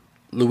emotion.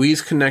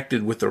 Louise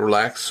connected with the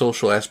relaxed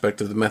social aspect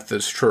of the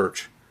Methodist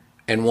Church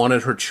and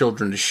wanted her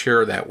children to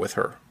share that with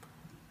her.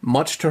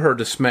 Much to her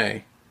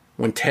dismay,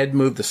 when Ted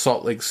moved to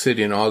Salt Lake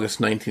City in August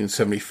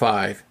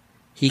 1975,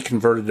 he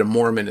converted to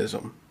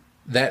Mormonism.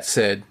 That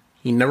said,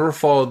 he never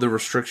followed the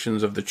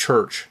restrictions of the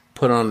church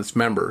put on its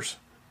members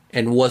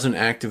and wasn't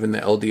active in the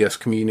LDS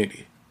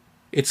community.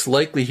 It's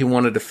likely he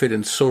wanted to fit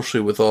in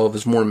socially with all of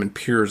his Mormon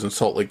peers in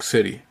Salt Lake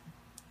City.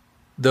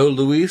 Though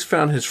Louise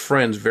found his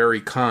friends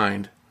very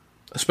kind,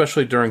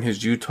 especially during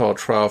his Utah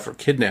trial for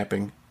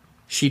kidnapping,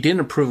 she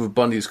didn't approve of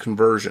Bundy's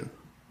conversion.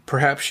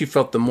 Perhaps she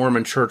felt the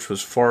Mormon church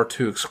was far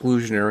too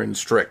exclusionary and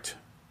strict,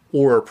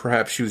 or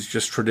perhaps she was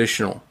just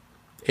traditional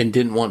and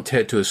didn't want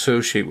Ted to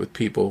associate with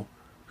people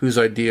whose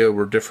ideas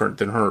were different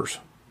than hers.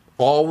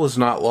 All was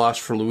not lost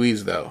for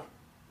Louise, though.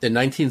 In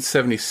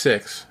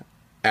 1976,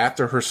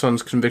 after her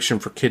son's conviction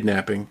for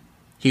kidnapping,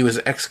 he was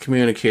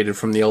excommunicated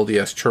from the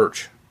LDS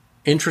Church.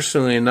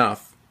 Interestingly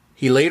enough,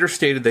 he later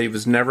stated that he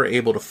was never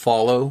able to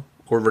follow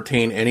or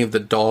retain any of the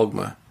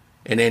dogma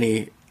in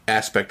any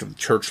aspect of the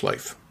church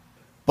life.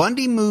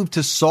 Bundy moved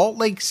to Salt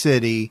Lake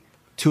City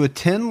to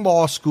attend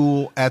law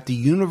school at the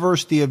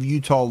University of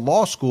Utah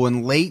Law School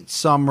in late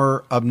summer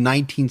of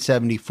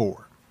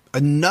 1974.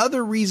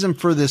 Another reason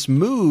for this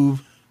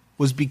move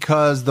was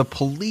because the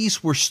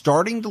police were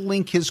starting to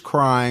link his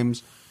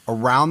crimes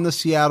around the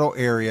Seattle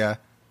area,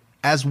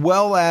 as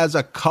well as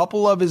a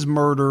couple of his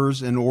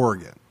murders in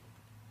Oregon.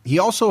 He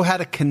also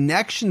had a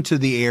connection to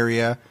the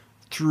area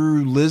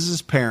through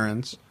Liz's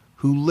parents,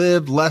 who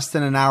lived less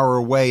than an hour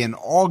away in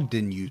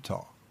Ogden,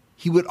 Utah.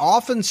 He would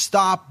often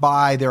stop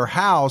by their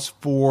house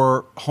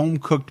for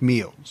home-cooked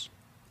meals.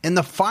 And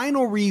the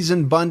final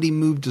reason Bundy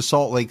moved to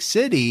Salt Lake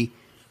City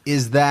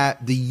is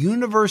that the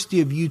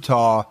University of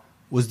Utah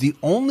was the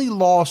only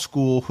law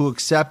school who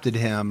accepted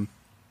him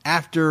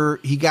after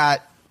he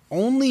got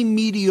only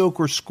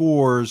mediocre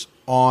scores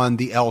on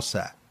the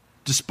LSAT.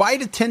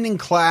 Despite attending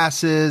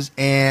classes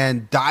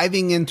and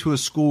diving into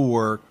his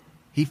schoolwork,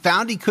 he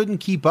found he couldn't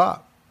keep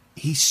up.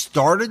 He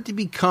started to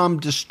become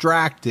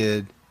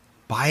distracted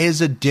by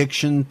his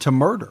addiction to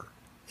murder,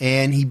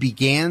 and he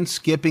began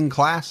skipping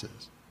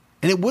classes.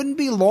 And it wouldn't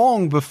be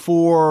long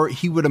before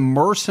he would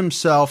immerse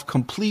himself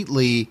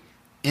completely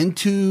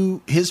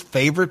into his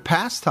favorite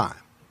pastime.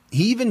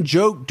 He even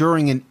joked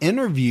during an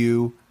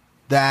interview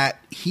that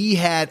he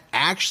had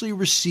actually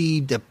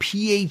received a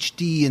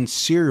PhD in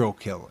serial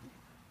killing.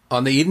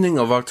 On the evening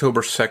of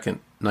October 2nd,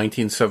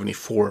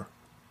 1974,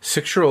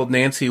 6-year-old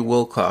Nancy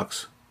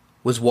Wilcox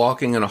was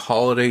walking in a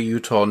Holiday,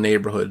 Utah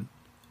neighborhood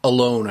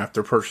alone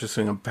after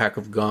purchasing a pack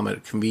of gum at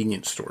a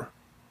convenience store.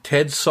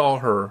 Ted saw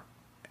her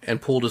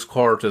and pulled his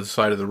car to the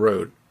side of the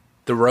road.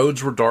 The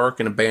roads were dark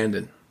and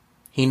abandoned.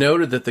 He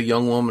noted that the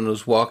young woman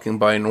was walking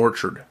by an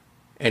orchard,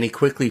 and he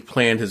quickly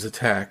planned his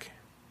attack.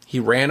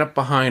 He ran up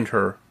behind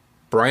her,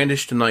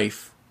 brandished a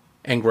knife,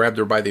 and grabbed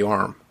her by the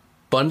arm.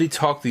 Bundy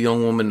talked the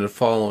young woman into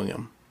following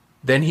him.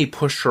 Then he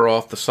pushed her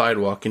off the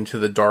sidewalk into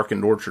the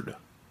darkened orchard.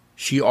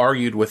 She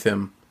argued with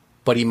him,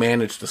 but he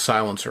managed to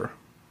silence her.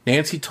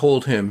 Nancy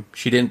told him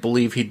she didn't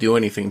believe he'd do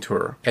anything to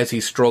her as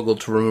he struggled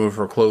to remove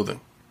her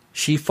clothing.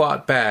 She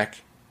fought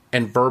back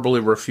and verbally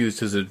refused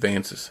his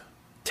advances.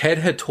 Ted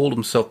had told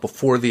himself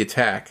before the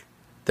attack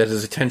that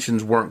his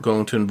intentions weren't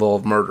going to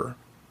involve murder.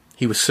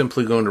 He was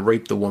simply going to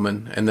rape the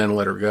woman and then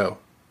let her go.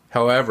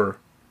 However,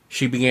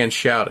 she began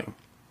shouting,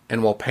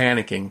 and while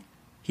panicking,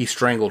 he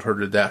strangled her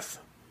to death.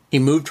 He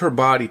moved her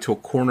body to a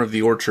corner of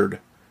the orchard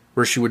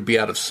where she would be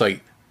out of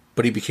sight,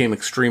 but he became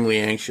extremely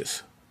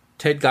anxious.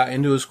 Ted got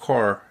into his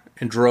car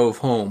and drove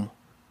home,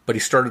 but he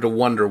started to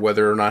wonder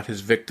whether or not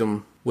his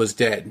victim was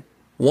dead.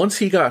 Once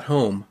he got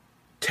home,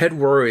 Ted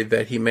worried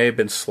that he may have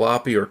been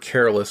sloppy or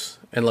careless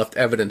and left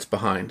evidence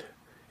behind,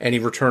 and he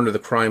returned to the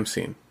crime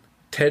scene.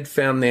 Ted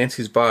found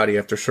Nancy's body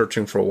after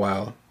searching for a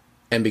while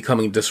and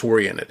becoming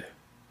disoriented.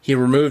 He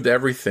removed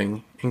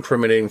everything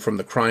incriminating from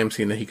the crime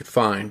scene that he could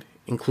find,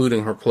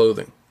 including her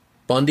clothing.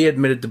 Bundy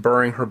admitted to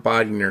burying her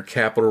body near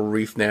Capitol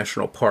Reef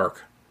National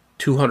Park,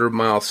 200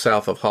 miles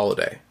south of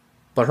Holiday,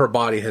 but her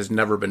body has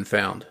never been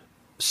found.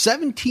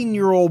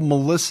 17-year-old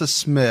Melissa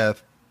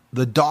Smith,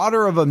 the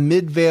daughter of a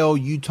Midvale,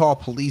 Utah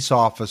police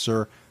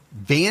officer,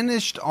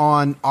 vanished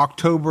on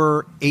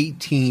October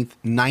 18,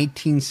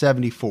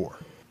 1974.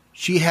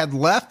 She had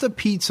left a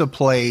pizza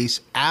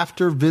place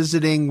after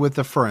visiting with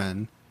a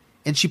friend,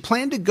 and she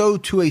planned to go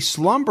to a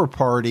slumber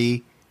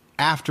party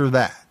after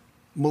that.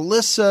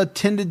 Melissa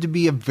tended to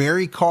be a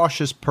very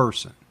cautious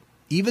person,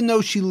 even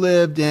though she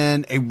lived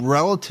in a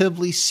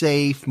relatively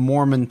safe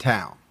Mormon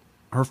town.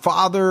 Her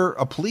father,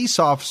 a police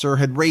officer,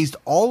 had raised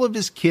all of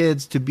his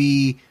kids to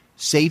be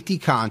safety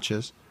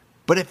conscious,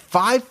 but at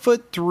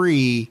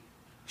 5'3",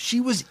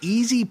 she was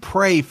easy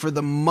prey for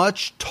the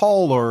much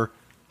taller,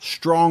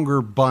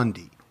 stronger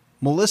Bundy.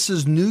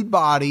 Melissa's nude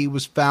body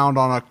was found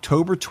on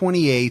October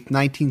 28,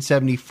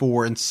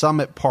 1974 in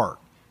Summit Park,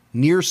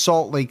 near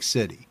Salt Lake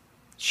City.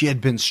 She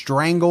had been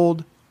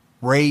strangled,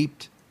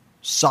 raped,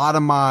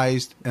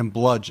 sodomized, and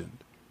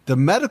bludgeoned. The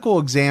medical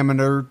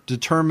examiner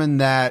determined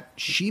that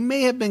she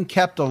may have been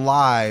kept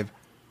alive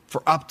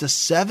for up to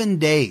 7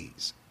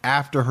 days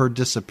after her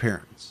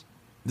disappearance.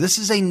 This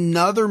is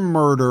another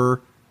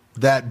murder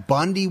that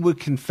Bundy would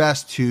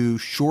confess to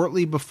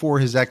shortly before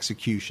his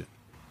execution.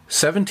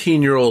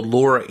 17-year-old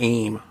Laura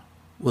Aim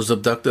was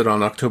abducted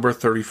on October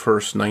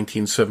 31st,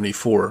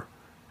 1974,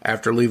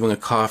 after leaving a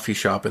coffee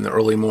shop in the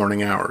early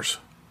morning hours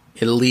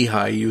in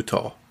Lehi,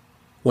 Utah.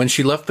 When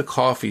she left the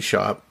coffee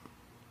shop,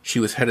 she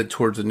was headed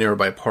towards a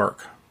nearby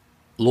park.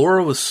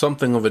 Laura was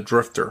something of a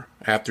drifter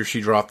after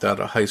she dropped out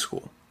of high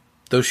school.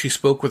 Though she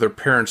spoke with her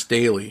parents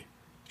daily,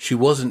 she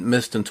wasn't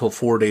missed until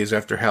 4 days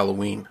after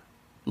Halloween.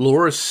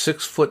 Laura's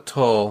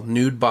 6-foot-tall,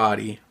 nude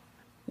body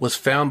was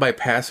found by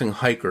passing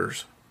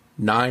hikers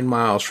 9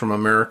 miles from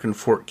American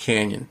Fork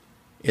Canyon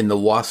in the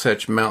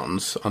Wasatch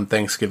Mountains on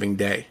Thanksgiving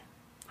Day.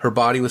 Her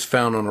body was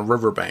found on a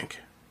riverbank.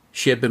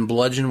 She had been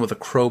bludgeoned with a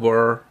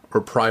crowbar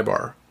or pry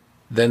bar,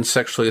 then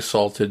sexually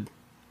assaulted,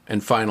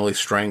 and finally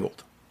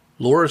strangled.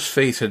 Laura's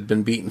face had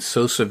been beaten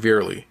so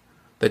severely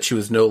that she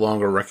was no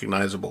longer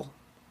recognizable.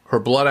 Her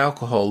blood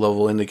alcohol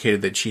level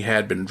indicated that she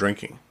had been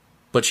drinking,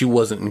 but she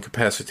wasn't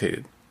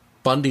incapacitated.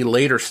 Bundy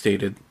later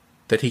stated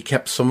that he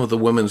kept some of the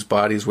women's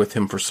bodies with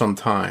him for some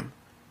time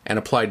and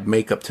applied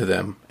makeup to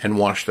them and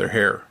washed their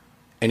hair,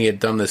 and he had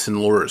done this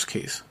in Laura's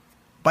case.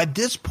 By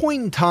this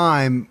point in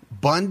time,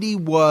 Bundy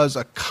was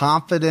a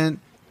confident,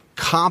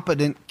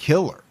 competent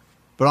killer.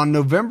 But on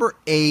November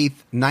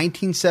 8th,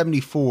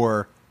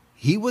 1974,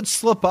 he would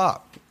slip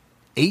up.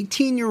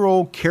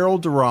 18-year-old Carol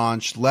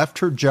Duranch left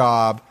her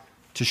job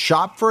to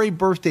shop for a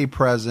birthday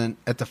present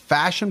at the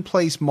Fashion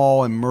Place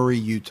Mall in Murray,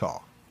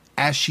 Utah.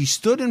 As she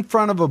stood in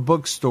front of a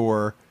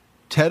bookstore,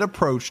 Ted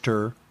approached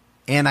her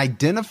and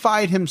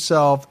identified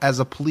himself as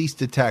a police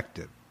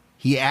detective.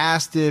 He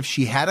asked if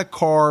she had a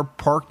car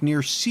parked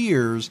near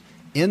Sears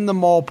in the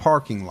mall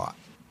parking lot.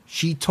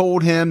 She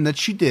told him that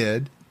she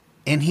did,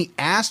 and he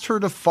asked her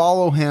to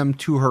follow him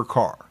to her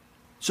car.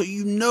 So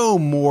you know,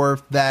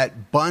 Morph,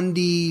 that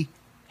Bundy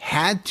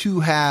had to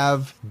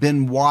have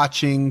been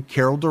watching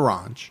Carol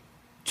Duranch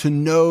to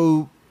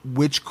know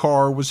which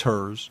car was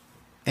hers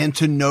and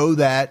to know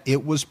that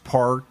it was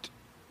parked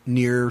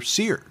near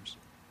Sears.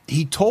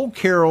 He told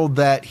Carol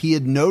that he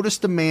had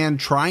noticed a man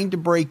trying to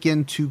break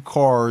into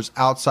cars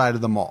outside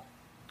of the mall.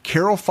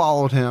 Carol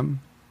followed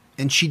him,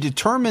 and she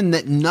determined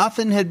that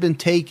nothing had been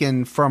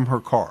taken from her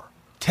car.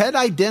 Ted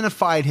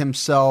identified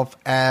himself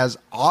as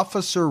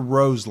Officer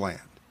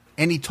Roseland,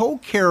 and he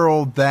told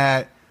Carol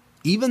that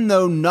even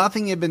though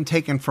nothing had been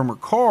taken from her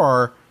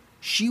car,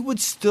 she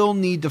would still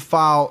need to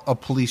file a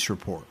police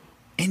report.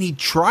 And he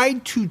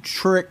tried to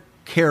trick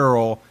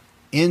Carol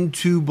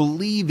into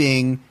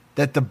believing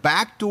that the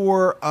back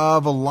door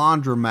of a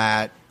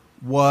laundromat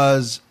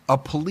was a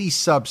police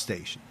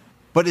substation.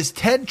 But as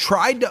Ted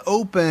tried to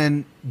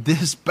open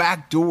this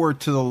back door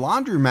to the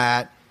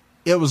laundromat,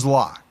 it was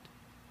locked.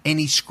 And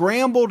he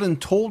scrambled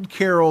and told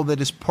Carol that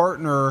his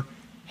partner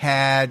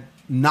had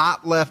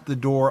not left the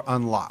door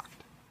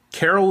unlocked.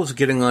 Carol was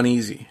getting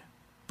uneasy,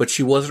 but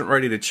she wasn't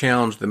ready to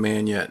challenge the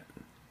man yet.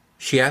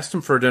 She asked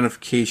him for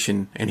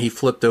identification, and he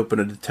flipped open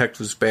a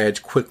detective's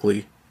badge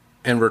quickly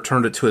and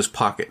returned it to his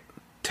pocket.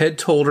 Ted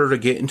told her to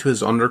get into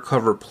his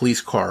undercover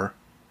police car,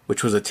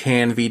 which was a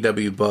tan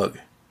VW Bug,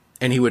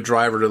 and he would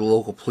drive her to the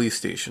local police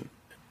station.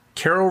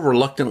 Carol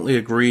reluctantly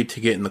agreed to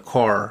get in the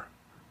car,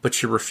 but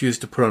she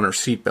refused to put on her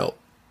seatbelt.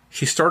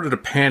 She started to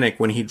panic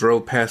when he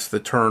drove past the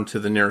turn to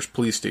the nearest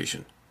police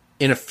station.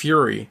 In a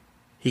fury,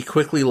 he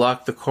quickly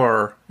locked the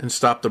car and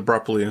stopped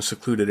abruptly in a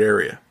secluded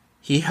area.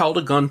 He held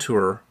a gun to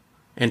her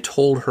and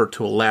told her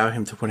to allow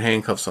him to put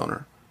handcuffs on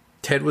her.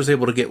 Ted was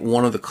able to get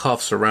one of the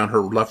cuffs around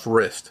her left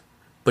wrist,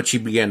 but she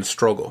began to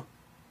struggle.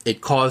 It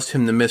caused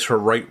him to miss her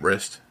right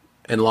wrist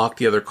and lock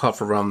the other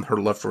cuff around her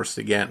left wrist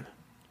again.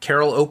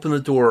 Carol opened the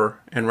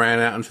door and ran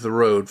out into the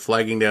road,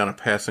 flagging down a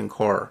passing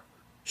car.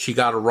 She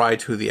got a ride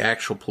to the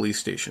actual police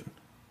station.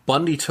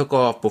 Bundy took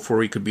off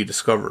before he could be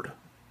discovered.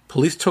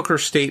 Police took her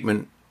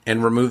statement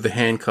and removed the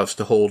handcuffs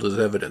to hold as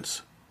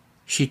evidence.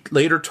 She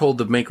later told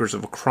the makers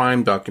of a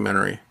crime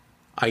documentary,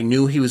 "I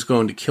knew he was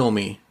going to kill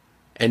me,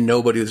 and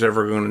nobody was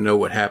ever going to know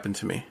what happened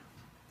to me."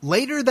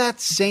 Later that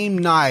same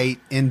night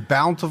in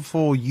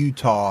Bountiful,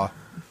 Utah,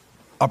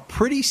 a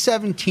pretty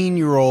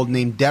 17-year-old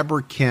named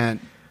Deborah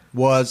Kent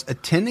was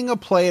attending a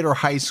play at her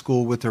high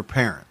school with her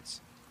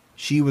parents.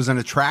 She was an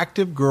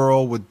attractive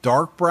girl with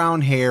dark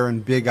brown hair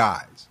and big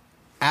eyes.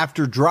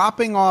 After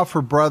dropping off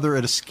her brother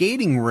at a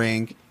skating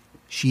rink,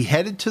 she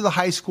headed to the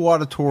high school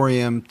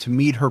auditorium to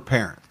meet her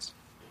parents.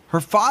 Her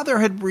father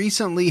had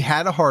recently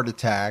had a heart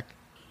attack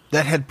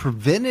that had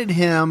prevented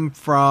him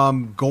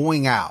from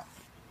going out,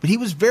 but he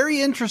was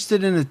very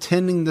interested in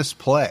attending this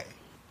play.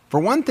 For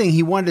one thing,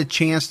 he wanted a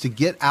chance to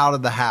get out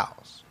of the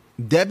house.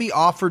 Debbie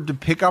offered to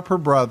pick up her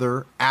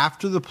brother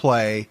after the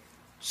play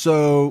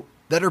so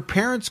that her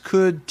parents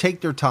could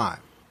take their time,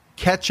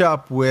 catch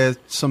up with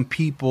some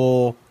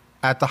people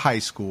at the high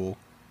school.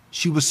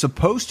 She was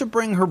supposed to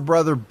bring her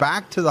brother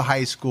back to the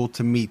high school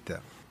to meet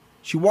them.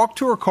 She walked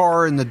to her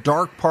car in the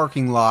dark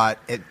parking lot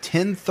at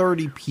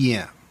 10:30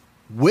 p.m.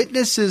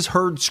 Witnesses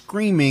heard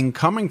screaming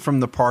coming from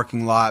the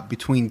parking lot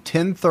between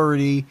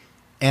 10:30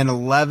 and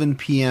 11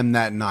 p.m.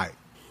 that night.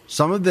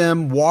 Some of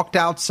them walked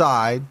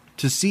outside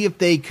to see if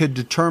they could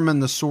determine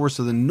the source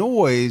of the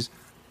noise,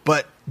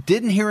 but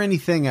didn't hear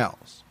anything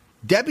else.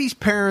 Debbie's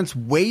parents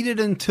waited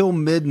until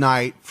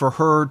midnight for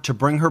her to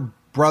bring her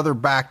brother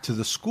back to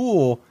the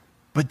school,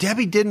 but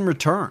Debbie didn't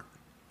return,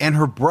 and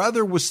her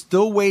brother was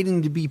still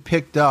waiting to be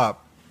picked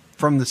up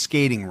from the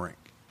skating rink.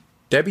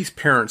 Debbie's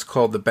parents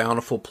called the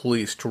Bountiful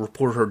police to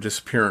report her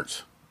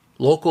disappearance.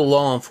 Local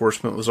law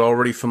enforcement was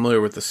already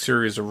familiar with a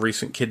series of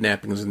recent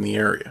kidnappings in the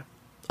area.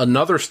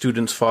 Another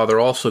student's father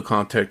also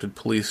contacted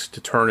police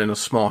to turn in a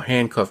small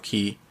handcuff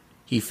key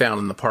he found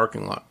in the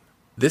parking lot.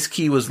 This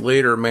key was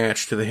later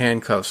matched to the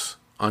handcuffs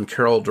on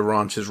Carol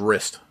Duranche's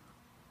wrist.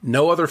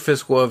 No other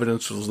physical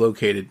evidence was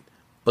located,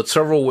 but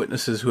several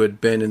witnesses who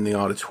had been in the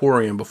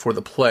auditorium before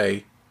the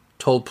play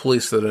told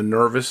police that a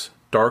nervous,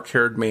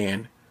 dark-haired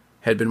man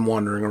had been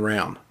wandering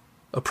around,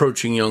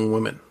 approaching young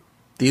women.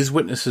 These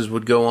witnesses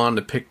would go on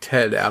to pick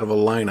Ted out of a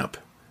lineup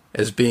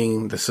as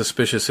being the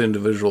suspicious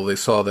individual they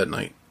saw that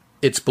night.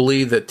 It's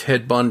believed that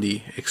Ted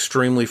Bundy,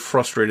 extremely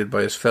frustrated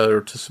by his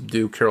failure to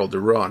subdue Carol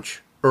Duranche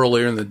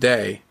earlier in the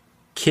day,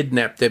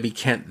 kidnapped Debbie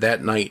Kent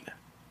that night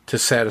to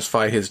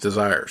satisfy his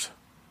desires.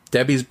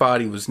 Debbie's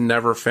body was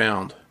never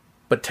found,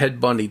 but Ted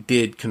Bundy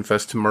did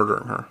confess to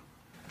murdering her.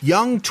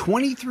 Young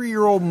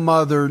 23-year-old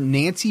mother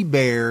Nancy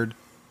Baird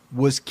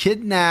was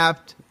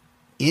kidnapped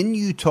in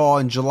Utah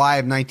in July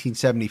of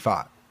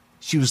 1975.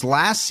 She was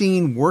last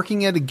seen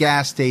working at a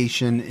gas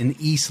station in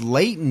East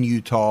Layton,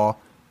 Utah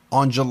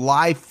on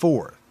July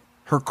 4th.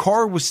 Her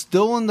car was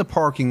still in the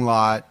parking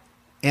lot,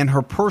 and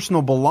her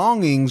personal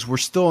belongings were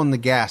still in the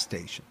gas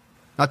station.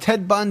 Now,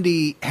 Ted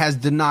Bundy has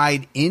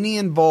denied any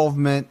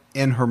involvement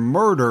in her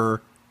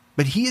murder,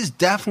 but he is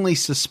definitely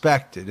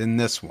suspected in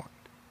this one.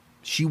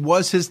 She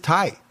was his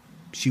type.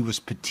 She was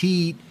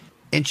petite,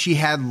 and she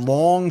had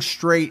long,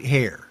 straight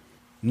hair.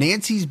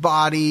 Nancy's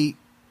body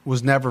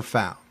was never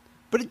found.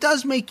 But it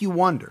does make you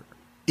wonder,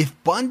 if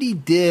Bundy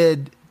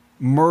did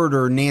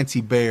murder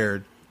Nancy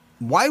Baird,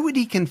 why would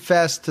he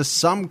confess to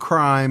some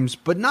crimes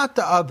but not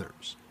to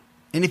others?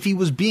 And if he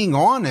was being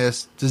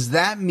honest, does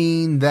that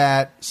mean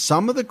that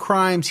some of the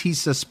crimes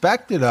he's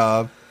suspected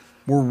of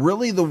were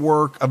really the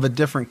work of a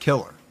different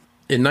killer?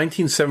 In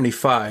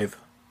 1975,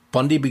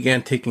 Bundy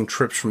began taking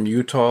trips from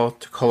Utah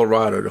to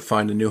Colorado to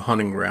find a new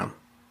hunting ground.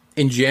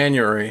 In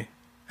January,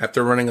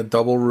 after renting a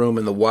double room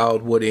in the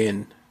Wildwood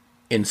Inn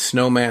in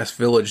Snowmass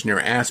Village near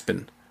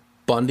Aspen,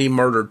 Bundy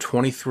murdered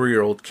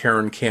 23-year-old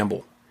Karen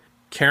Campbell.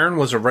 Karen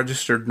was a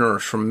registered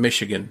nurse from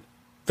Michigan,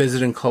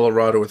 visiting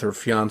Colorado with her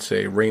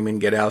fiancé,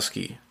 Raymond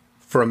Gadowski,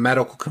 for a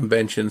medical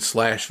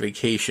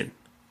convention/vacation.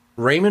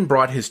 Raymond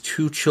brought his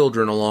 2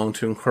 children along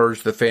to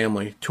encourage the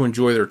family to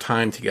enjoy their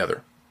time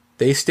together.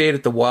 They stayed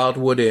at the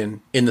Wildwood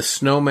Inn in the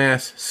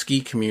Snowmass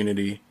ski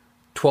community,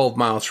 12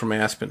 miles from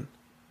Aspen.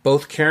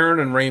 Both Karen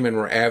and Raymond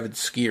were avid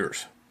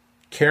skiers.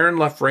 Karen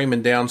left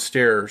Raymond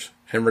downstairs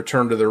and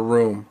returned to their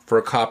room for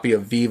a copy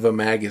of Viva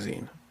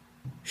magazine.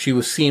 She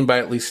was seen by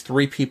at least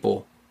 3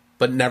 people,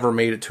 but never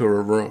made it to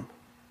her room.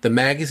 The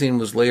magazine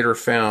was later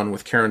found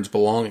with Karen's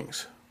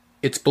belongings.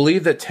 It's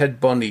believed that Ted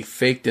Bundy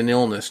faked an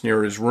illness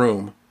near his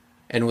room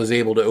and was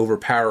able to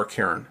overpower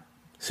Karen.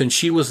 Since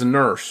she was a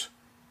nurse,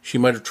 she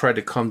might have tried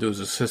to come to his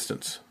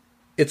assistance.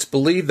 It's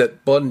believed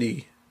that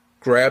Bundy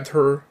grabbed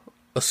her,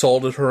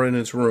 assaulted her in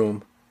his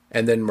room,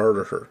 and then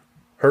murdered her.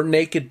 Her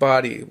naked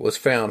body was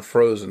found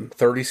frozen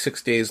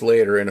 36 days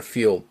later in a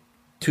field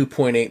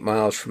 2.8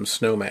 miles from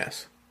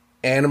Snowmass.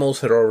 Animals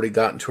had already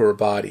gotten to her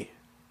body.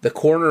 The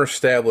coroner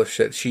established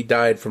that she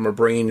died from a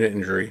brain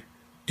injury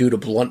due to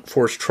blunt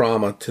force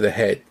trauma to the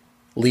head,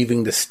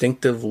 leaving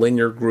distinctive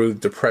linear groove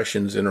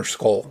depressions in her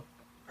skull.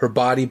 Her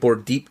body bore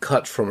deep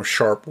cuts from a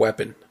sharp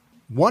weapon.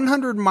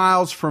 100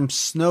 miles from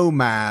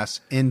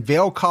Snowmass in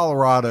Vail,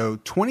 Colorado,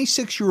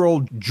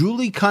 26-year-old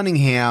Julie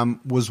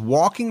Cunningham was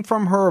walking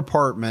from her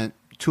apartment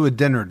to a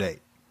dinner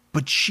date,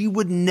 but she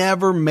would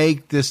never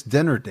make this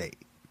dinner date.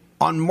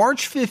 On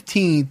March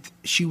 15th,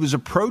 she was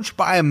approached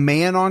by a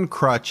man on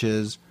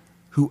crutches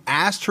who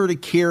asked her to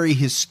carry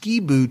his ski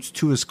boots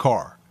to his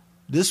car.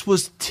 This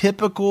was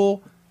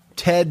typical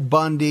Ted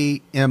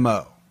Bundy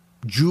MO.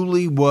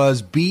 Julie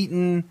was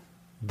beaten,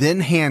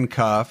 then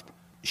handcuffed.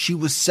 She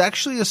was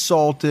sexually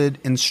assaulted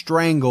and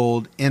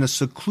strangled in a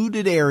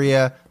secluded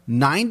area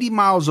 90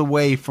 miles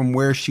away from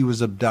where she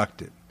was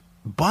abducted.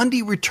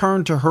 Bundy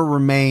returned to her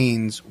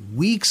remains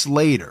weeks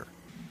later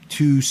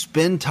to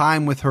spend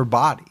time with her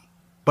body,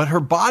 but her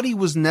body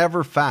was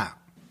never found.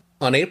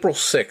 On April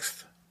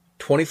 6th,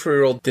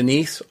 24-year-old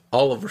Denise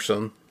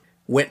Oliverson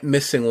went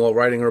missing while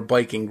riding her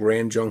bike in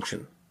Grand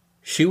Junction.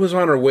 She was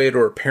on her way to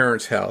her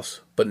parents'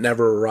 house, but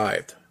never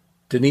arrived.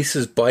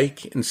 Denise's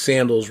bike and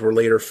sandals were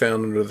later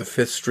found under the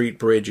 5th Street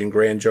Bridge in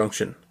Grand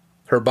Junction.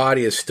 Her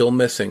body is still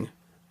missing,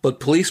 but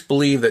police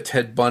believe that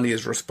Ted Bundy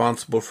is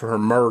responsible for her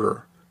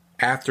murder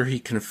after he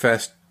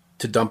confessed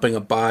to dumping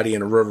a body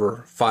in a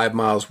river 5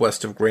 miles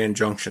west of Grand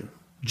Junction.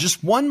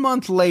 Just 1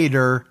 month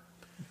later,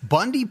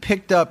 Bundy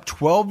picked up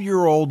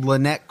 12-year-old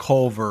Lynette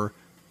Culver,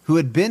 who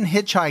had been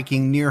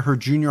hitchhiking near her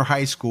junior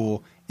high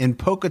school in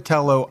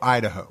Pocatello,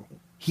 Idaho.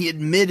 He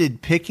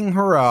admitted picking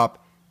her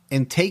up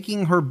and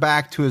taking her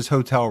back to his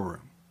hotel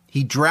room.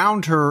 He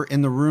drowned her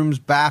in the room's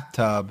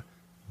bathtub,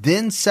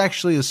 then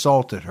sexually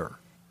assaulted her.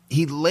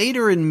 He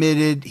later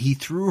admitted he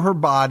threw her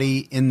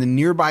body in the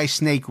nearby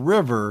Snake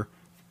River,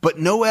 but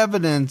no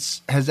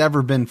evidence has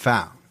ever been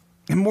found.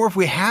 And more, if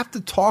we have to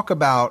talk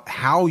about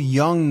how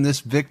young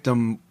this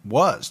victim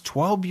was,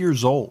 12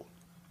 years old.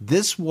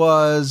 This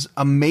was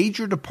a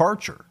major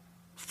departure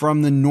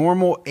from the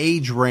normal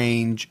age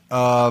range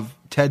of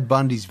Ted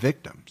Bundy's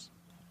victims.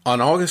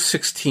 On August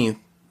 16,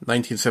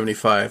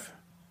 1975,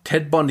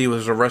 Ted Bundy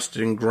was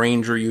arrested in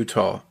Granger,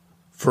 Utah,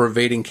 for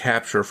evading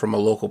capture from a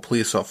local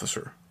police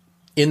officer.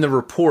 In the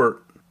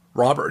report,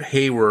 Robert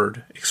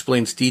Hayward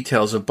explains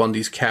details of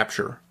Bundy's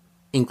capture,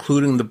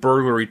 including the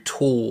burglary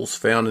tools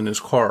found in his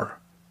car.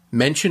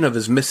 Mention of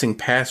his missing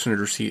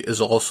passenger seat is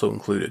also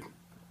included.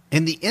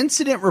 And the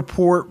incident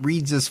report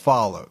reads as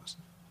follows.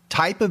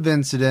 Type of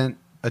incident,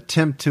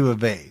 attempt to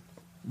evade.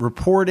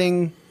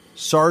 Reporting,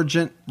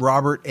 Sergeant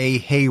Robert A.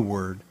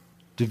 Hayward,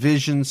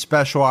 Division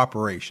Special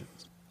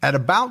Operations. At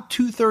about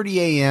 2:30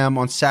 a.m.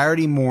 on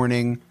Saturday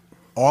morning,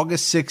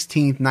 August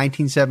 16,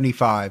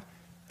 1975,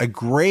 a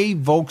gray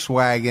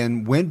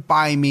Volkswagen went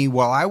by me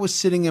while I was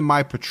sitting in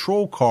my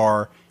patrol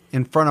car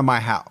in front of my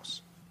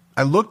house.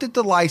 I looked at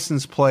the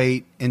license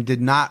plate and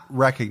did not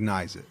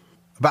recognize it.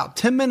 About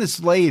 10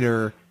 minutes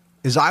later,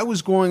 as I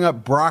was going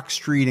up Brock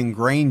Street in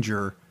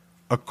Granger,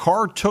 a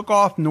car took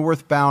off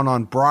northbound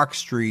on Brock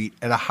Street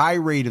at a high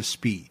rate of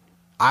speed.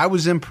 I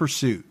was in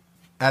pursuit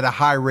at a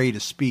high rate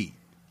of speed.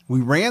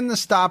 We ran the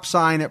stop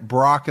sign at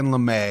Brock and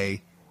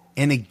LeMay,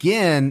 and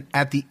again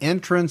at the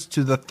entrance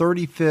to the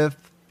 35th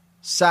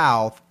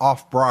South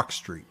off Brock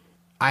Street.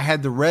 I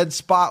had the red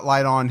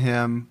spotlight on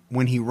him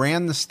when he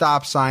ran the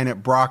stop sign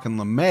at Brock and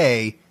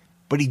LeMay,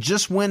 but he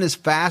just went as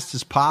fast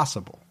as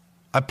possible.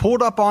 I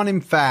pulled up on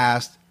him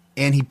fast,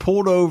 and he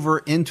pulled over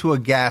into a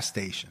gas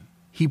station.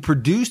 He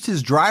produced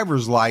his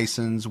driver's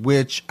license,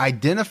 which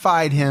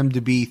identified him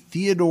to be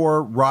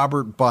Theodore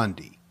Robert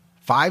Bundy,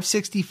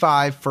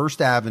 565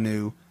 First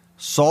Avenue,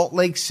 Salt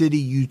Lake City,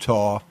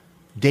 Utah,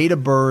 date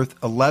of birth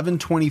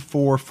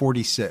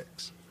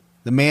 11/24/46.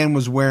 The man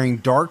was wearing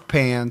dark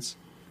pants,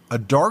 a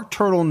dark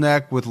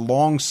turtleneck with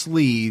long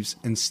sleeves,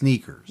 and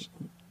sneakers.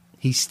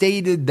 He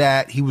stated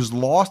that he was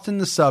lost in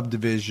the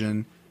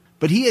subdivision,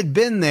 but he had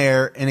been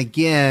there and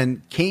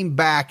again came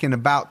back in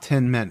about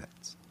 10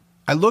 minutes.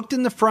 I looked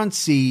in the front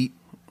seat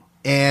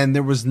and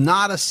there was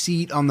not a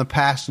seat on the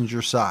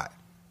passenger side.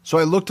 So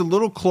I looked a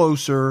little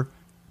closer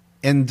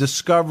and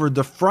discovered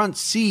the front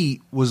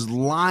seat was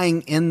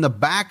lying in the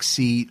back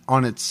seat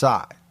on its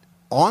side.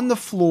 On the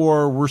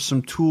floor were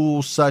some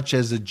tools such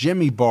as a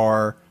Jimmy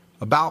bar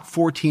about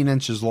 14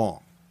 inches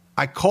long.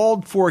 I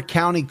called for a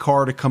county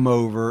car to come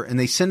over, and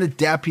they sent a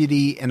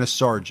deputy and a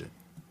sergeant.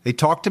 They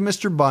talked to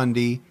Mr.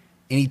 Bundy,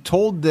 and he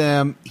told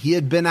them he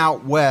had been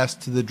out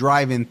west to the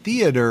drive-in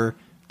theater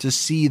to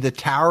see The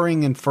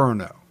Towering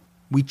Inferno.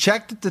 We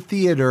checked at the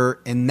theater,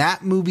 and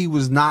that movie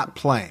was not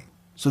playing.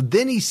 So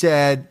then he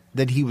said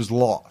that he was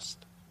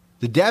lost.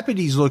 The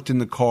deputies looked in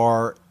the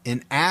car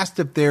and asked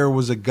if there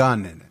was a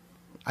gun in it.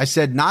 I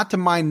said not to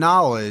my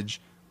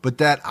knowledge, but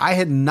that I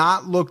had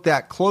not looked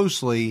that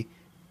closely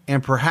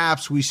and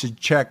perhaps we should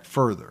check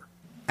further.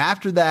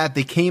 After that,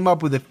 they came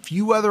up with a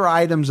few other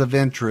items of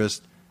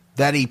interest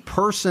that a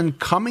person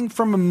coming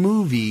from a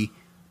movie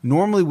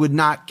normally would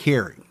not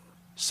carry,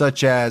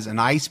 such as an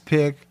ice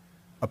pick,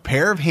 a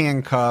pair of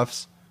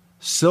handcuffs,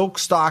 silk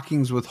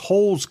stockings with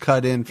holes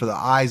cut in for the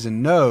eyes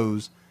and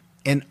nose,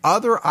 and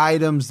other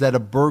items that a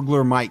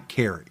burglar might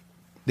carry.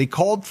 They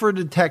called for a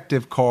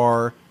detective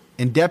car,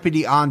 and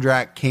Deputy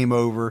Ondrak came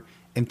over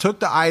and took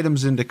the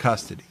items into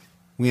custody.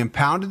 We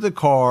impounded the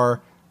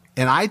car,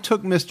 and I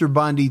took Mr.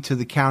 Bundy to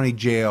the county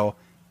jail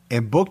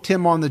and booked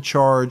him on the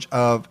charge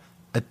of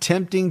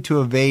attempting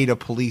to evade a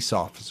police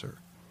officer.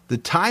 The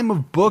time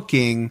of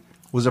booking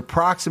was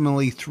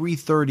approximately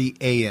 3:30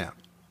 a.m.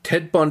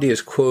 Ted Bundy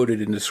is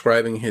quoted in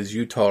describing his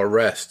Utah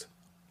arrest.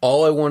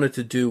 All I wanted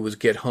to do was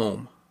get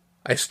home.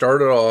 I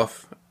started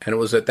off, and it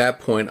was at that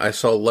point I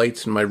saw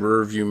lights in my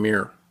rearview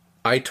mirror.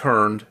 I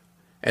turned,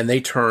 and they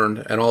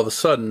turned, and all of a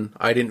sudden,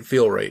 I didn't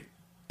feel right.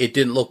 It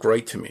didn't look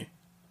right to me.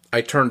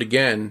 I turned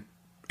again,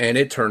 and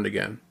it turned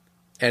again.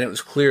 and it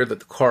was clear that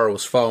the car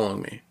was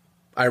following me.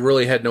 I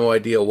really had no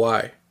idea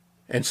why,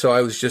 and so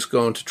I was just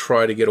going to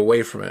try to get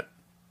away from it.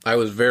 I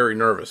was very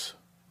nervous.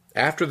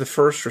 After the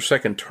first or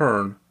second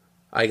turn,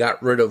 I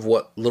got rid of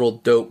what little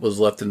dope was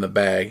left in the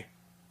bag,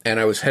 and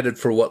I was headed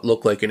for what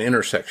looked like an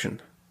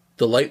intersection.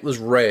 The light was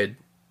red,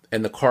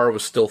 and the car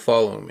was still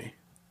following me.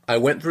 I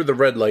went through the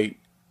red light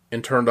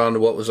and turned onto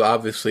what was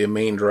obviously a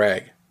main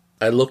drag.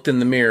 I looked in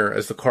the mirror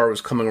as the car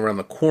was coming around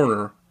the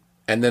corner,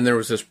 and then there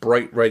was this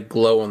bright red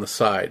glow on the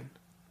side.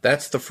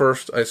 That's the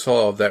first I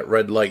saw of that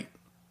red light.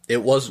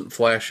 It wasn't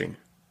flashing.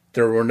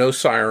 There were no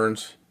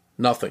sirens,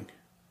 nothing.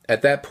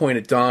 At that point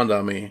it dawned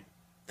on me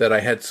that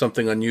I had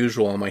something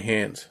unusual on my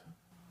hands.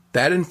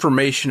 That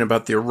information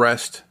about the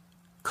arrest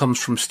comes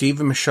from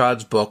Stephen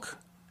Michaud's book,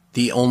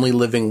 The Only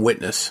Living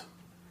Witness.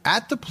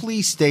 At the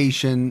police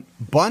station,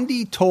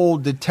 Bundy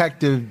told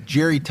Detective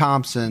Jerry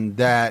Thompson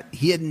that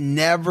he had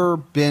never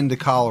been to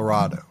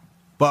Colorado.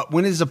 But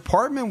when his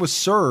apartment was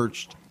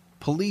searched,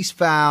 police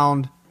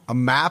found a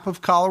map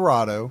of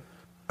Colorado,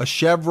 a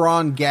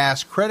Chevron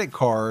gas credit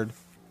card,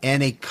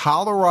 and a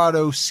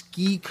Colorado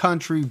ski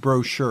country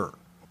brochure.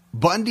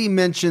 Bundy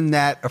mentioned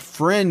that a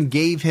friend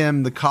gave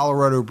him the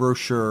Colorado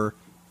brochure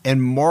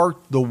and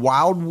marked the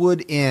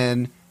Wildwood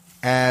Inn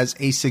as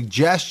a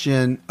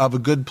suggestion of a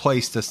good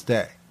place to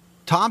stay.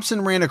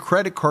 Thompson ran a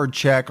credit card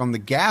check on the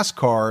gas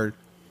card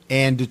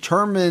and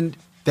determined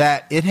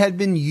that it had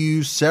been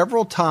used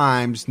several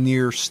times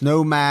near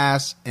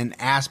Snowmass and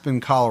Aspen,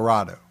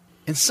 Colorado.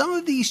 And some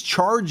of these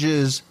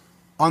charges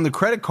on the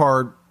credit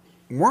card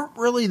weren't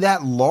really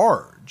that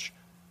large.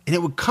 And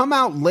it would come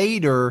out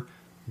later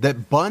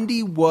that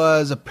Bundy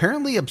was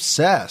apparently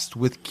obsessed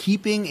with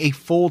keeping a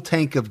full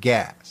tank of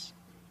gas.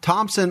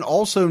 Thompson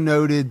also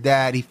noted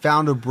that he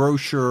found a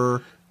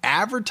brochure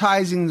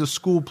advertising the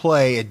school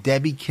play at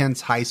Debbie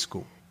Kent's high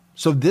school.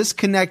 So this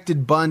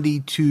connected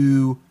Bundy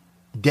to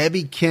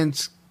Debbie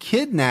Kent's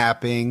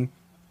kidnapping,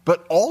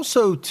 but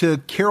also to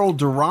Carol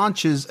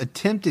Duranche's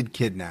attempted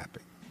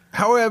kidnapping.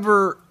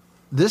 However,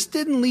 this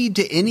didn't lead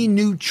to any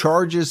new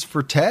charges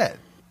for Ted,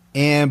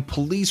 and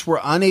police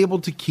were unable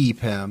to keep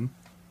him.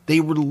 They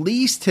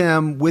released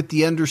him with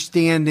the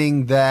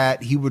understanding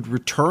that he would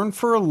return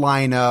for a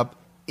lineup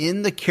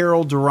in the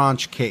Carol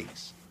Duranche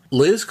case.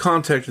 Liz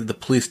contacted the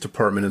police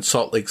department in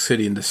Salt Lake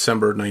City in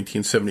December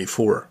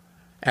 1974,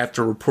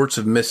 after reports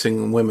of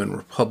missing women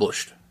were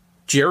published.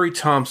 Jerry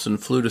Thompson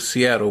flew to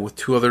Seattle with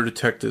 2 other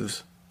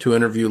detectives to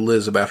interview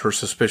Liz about her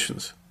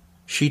suspicions.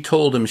 She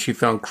told him she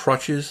found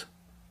crutches,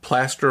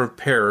 plaster of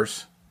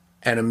Paris,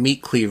 and a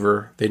meat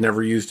cleaver they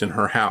never used in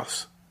her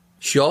house.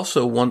 She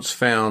also once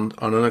found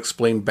an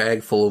unexplained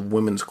bag full of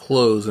women's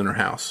clothes in her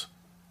house.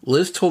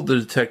 Liz told the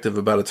detective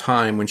about a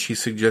time when she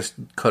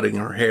suggested cutting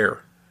her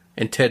hair,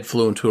 and Ted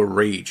flew into a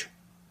rage.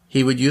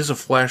 He would use a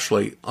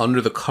flashlight under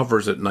the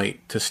covers at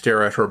night to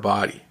stare at her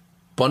body.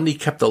 Bundy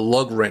kept a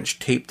lug wrench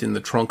taped in the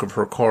trunk of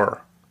her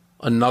car,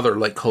 another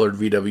light-colored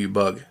VW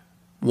Bug.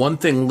 One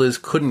thing Liz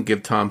couldn't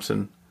give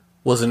Thompson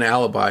was an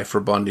alibi for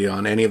Bundy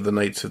on any of the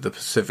nights of the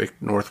Pacific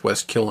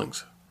Northwest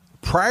killings.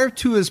 Prior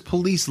to his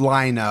police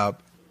lineup,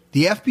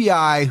 the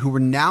FBI, who were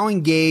now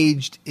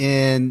engaged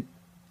in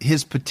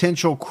his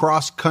potential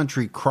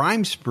cross-country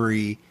crime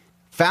spree,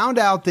 found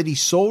out that he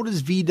sold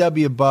his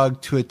VW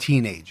Bug to a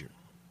teenager.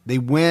 They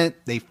went,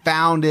 they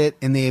found it,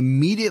 and they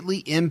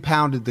immediately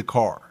impounded the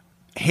car.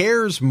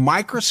 Hairs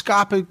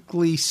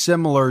microscopically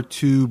similar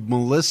to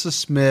Melissa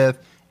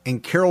Smith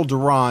and Carol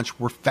Duranche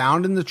were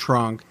found in the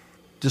trunk,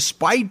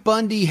 despite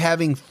Bundy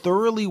having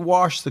thoroughly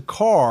washed the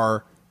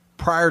car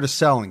prior to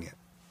selling it.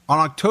 On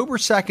October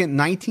 2nd,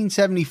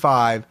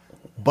 1975,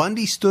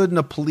 Bundy stood in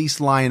a police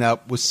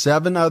lineup with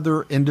 7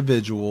 other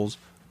individuals,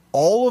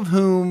 all of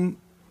whom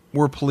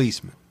were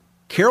policemen.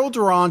 Carol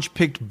Duranche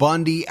picked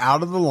Bundy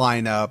out of the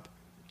lineup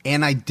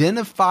and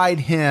identified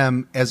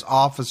him as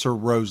Officer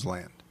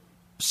Roseland.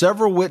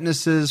 Several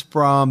witnesses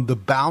from the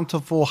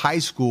Bountiful High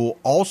School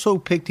also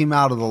picked him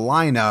out of the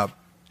lineup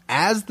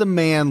as the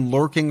man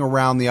lurking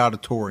around the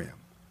auditorium.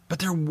 But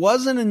there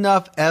wasn't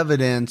enough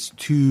evidence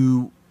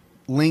to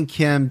link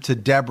him to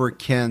Deborah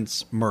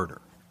Kent's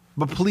murder.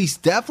 But police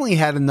definitely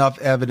had enough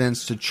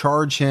evidence to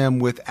charge him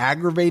with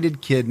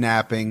aggravated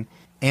kidnapping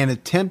and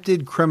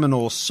attempted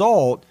criminal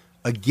assault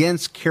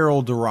against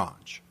Carol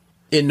Duranche.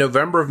 In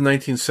November of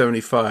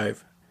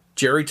 1975,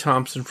 Jerry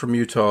Thompson from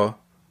Utah,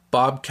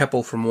 Bob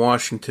Keppel from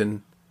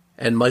Washington,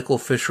 and Michael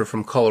Fisher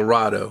from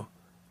Colorado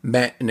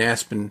met in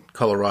Aspen,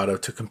 Colorado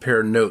to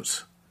compare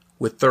notes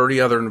with 30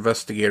 other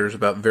investigators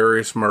about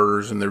various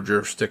murders in their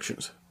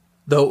jurisdictions.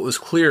 Though it was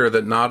clear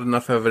that not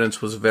enough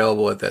evidence was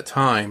available at that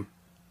time,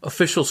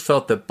 officials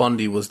felt that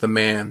Bundy was the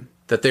man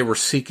that they were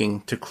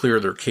seeking to clear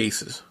their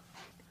cases.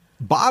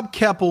 Bob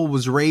Keppel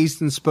was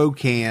raised in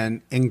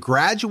Spokane and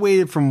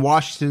graduated from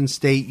Washington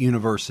State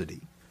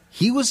University.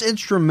 He was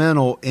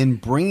instrumental in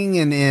bringing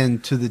an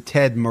end to the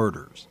Ted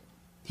murders.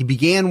 He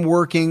began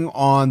working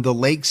on the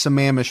Lake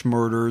Sammamish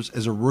murders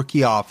as a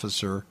rookie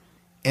officer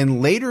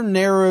and later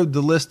narrowed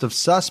the list of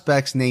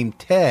suspects named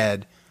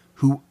Ted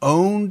who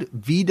owned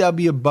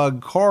VW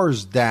Bug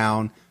cars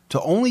down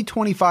to only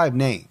 25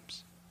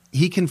 names.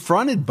 He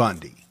confronted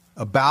Bundy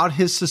about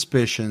his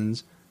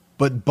suspicions,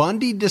 but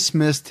Bundy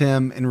dismissed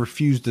him and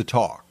refused to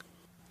talk.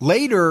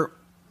 Later,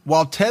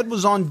 while Ted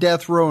was on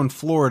death row in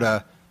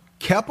Florida,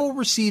 Keppel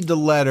received a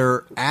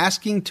letter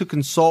asking to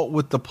consult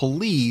with the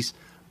police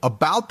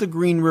about the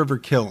Green River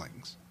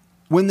killings.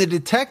 When the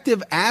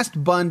detective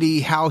asked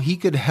Bundy how he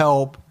could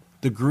help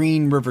the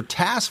Green River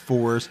Task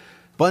Force,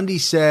 Bundy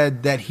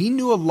said that he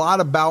knew a lot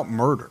about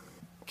murder.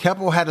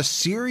 Keppel had a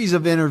series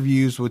of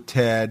interviews with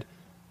Ted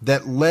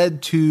that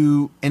led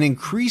to an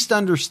increased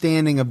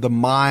understanding of the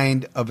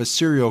mind of a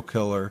serial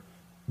killer.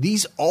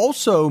 These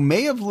also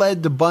may have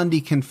led to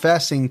Bundy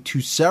confessing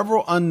to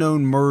several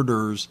unknown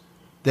murders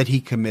that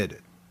he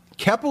committed.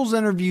 Keppel's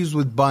interviews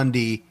with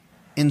Bundy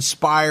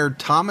inspired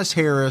Thomas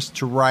Harris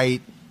to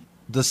write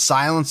The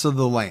Silence of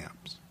the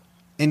Lambs.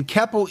 And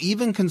Keppel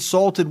even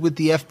consulted with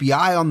the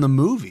FBI on the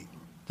movie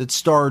that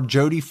starred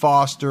Jodie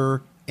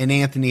Foster and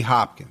Anthony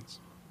Hopkins.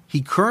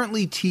 He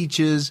currently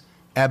teaches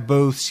at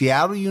both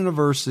Seattle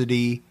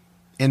University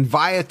and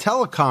via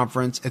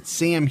teleconference at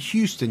Sam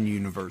Houston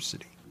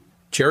University.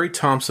 Jerry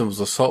Thompson was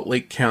a Salt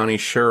Lake County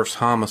Sheriff's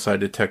homicide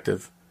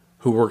detective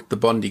who worked the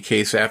Bundy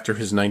case after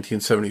his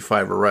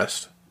 1975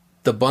 arrest.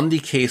 The Bundy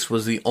case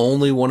was the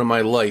only one in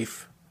my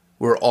life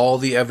where all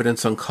the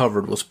evidence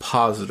uncovered was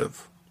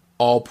positive,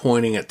 all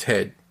pointing at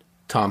Ted,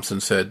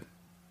 Thompson said.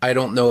 I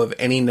don't know of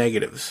any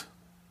negatives.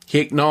 He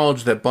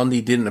acknowledged that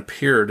Bundy didn't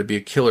appear to be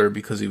a killer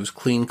because he was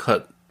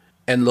clean-cut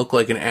and looked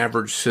like an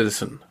average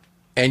citizen.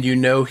 And you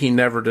know he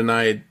never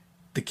denied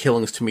the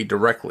killings to me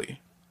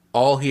directly.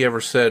 All he ever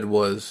said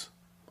was,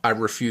 I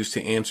refuse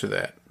to answer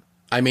that.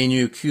 I mean,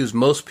 you accuse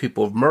most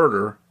people of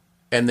murder,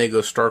 and they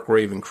go stark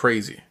raving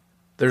crazy.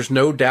 There's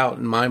no doubt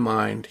in my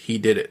mind he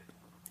did it.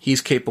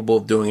 He's capable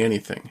of doing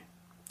anything.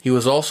 He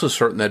was also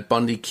certain that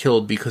Bundy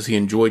killed because he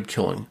enjoyed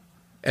killing,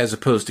 as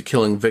opposed to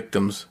killing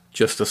victims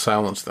just to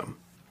silence them.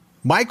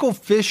 Michael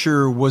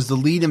Fisher was the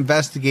lead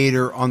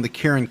investigator on the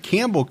Karen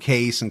Campbell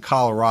case in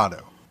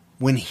Colorado.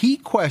 When he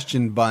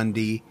questioned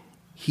Bundy,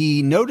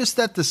 he noticed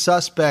that the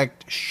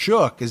suspect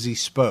shook as he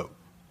spoke.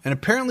 And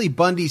apparently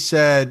Bundy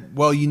said,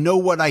 well, you know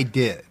what I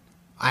did?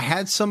 I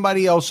had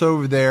somebody else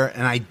over there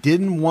and I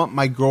didn't want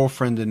my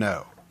girlfriend to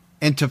know.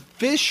 And to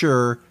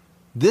Fisher,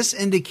 this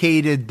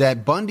indicated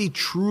that Bundy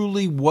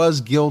truly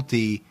was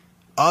guilty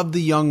of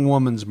the young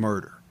woman's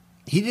murder.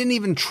 He didn't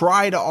even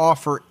try to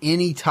offer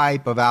any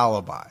type of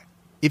alibi.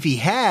 If he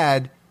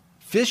had,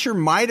 Fisher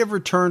might have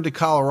returned to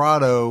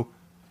Colorado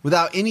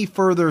without any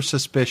further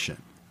suspicion.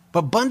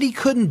 But Bundy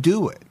couldn't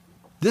do it.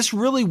 This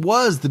really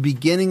was the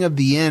beginning of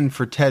the end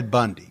for Ted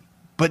Bundy.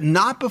 But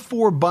not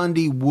before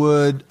Bundy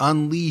would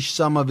unleash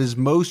some of his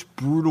most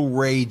brutal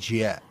rage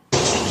yet.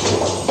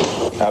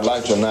 I'd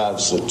like to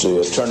announce that the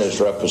attorneys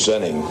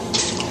representing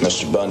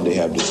Mr. Bundy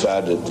have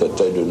decided that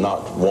they do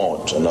not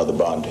want another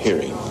bond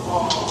hearing.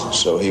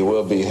 So he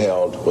will be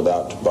held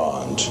without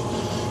bond.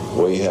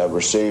 We have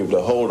received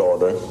a hold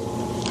order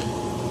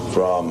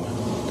from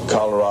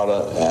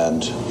Colorado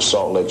and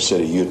Salt Lake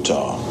City,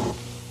 Utah.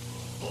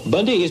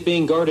 Bundy is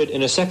being guarded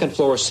in a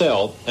second-floor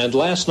cell, and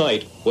last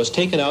night was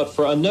taken out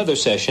for another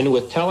session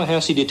with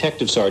Tallahassee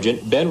Detective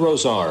Sergeant Ben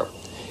Rosar.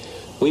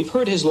 We've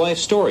heard his life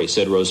story,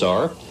 said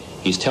Rosar.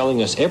 He's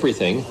telling us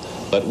everything,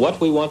 but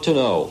what we want to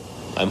know.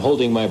 I'm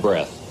holding my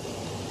breath.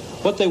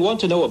 What they want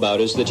to know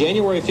about is the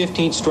January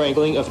 15th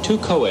strangling of 2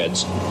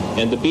 co-eds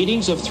and the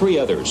beatings of 3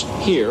 others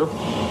here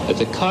at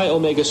the Chi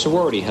Omega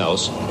sorority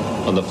house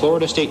on the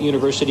Florida State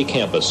University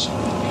campus.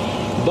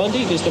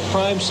 Bundy is the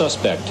prime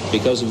suspect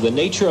because of the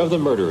nature of the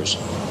murders,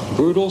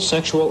 brutal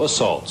sexual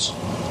assaults.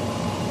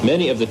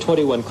 Many of the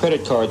 21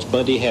 credit cards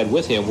Bundy had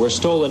with him were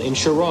stolen in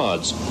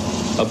Sherrod's,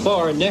 a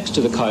bar next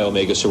to the Chi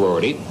Omega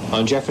sorority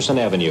on Jefferson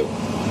Avenue.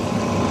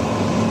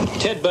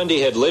 Ted Bundy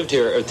had lived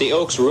here at the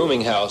Oaks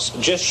rooming house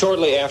just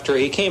shortly after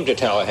he came to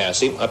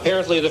Tallahassee,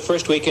 apparently the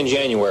first week in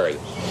January.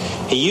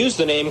 He used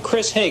the name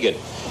Chris Hagan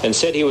and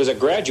said he was a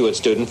graduate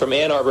student from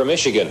Ann Arbor,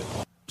 Michigan.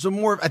 So,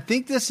 Morv, I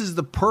think this is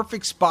the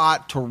perfect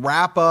spot to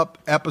wrap up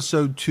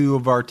episode 2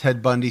 of our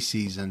Ted Bundy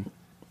season.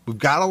 We've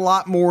got a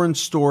lot more in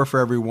store for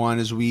everyone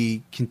as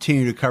we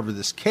continue to cover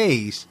this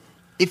case.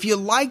 If you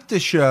like the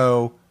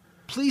show,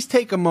 please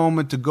take a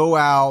moment to go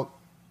out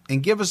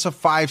and give us a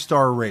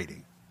 5-star rating.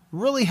 It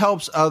really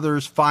helps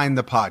others find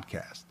the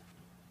podcast.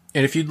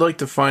 And if you'd like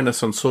to find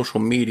us on social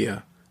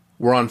media,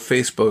 we're on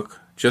Facebook.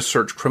 Just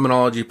search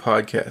Criminology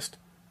Podcast.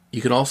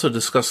 You can also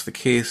discuss the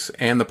case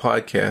and the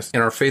podcast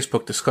in our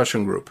Facebook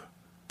discussion group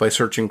by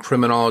searching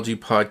Criminology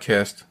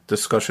Podcast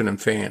Discussion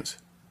and Fans.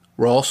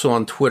 We're also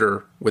on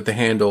Twitter with the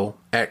handle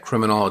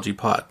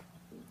 @CriminologyPod.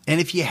 And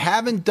if you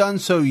haven't done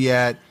so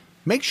yet,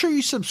 make sure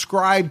you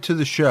subscribe to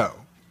the show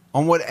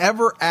on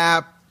whatever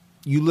app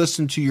you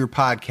listen to your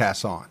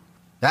podcasts on.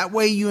 That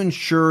way you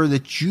ensure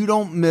that you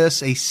don't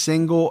miss a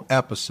single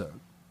episode.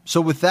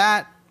 So with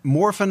that,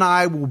 Morph and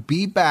I will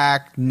be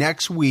back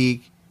next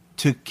week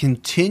to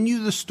continue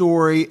the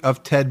story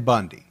of Ted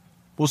Bundy.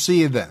 We'll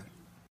see you then.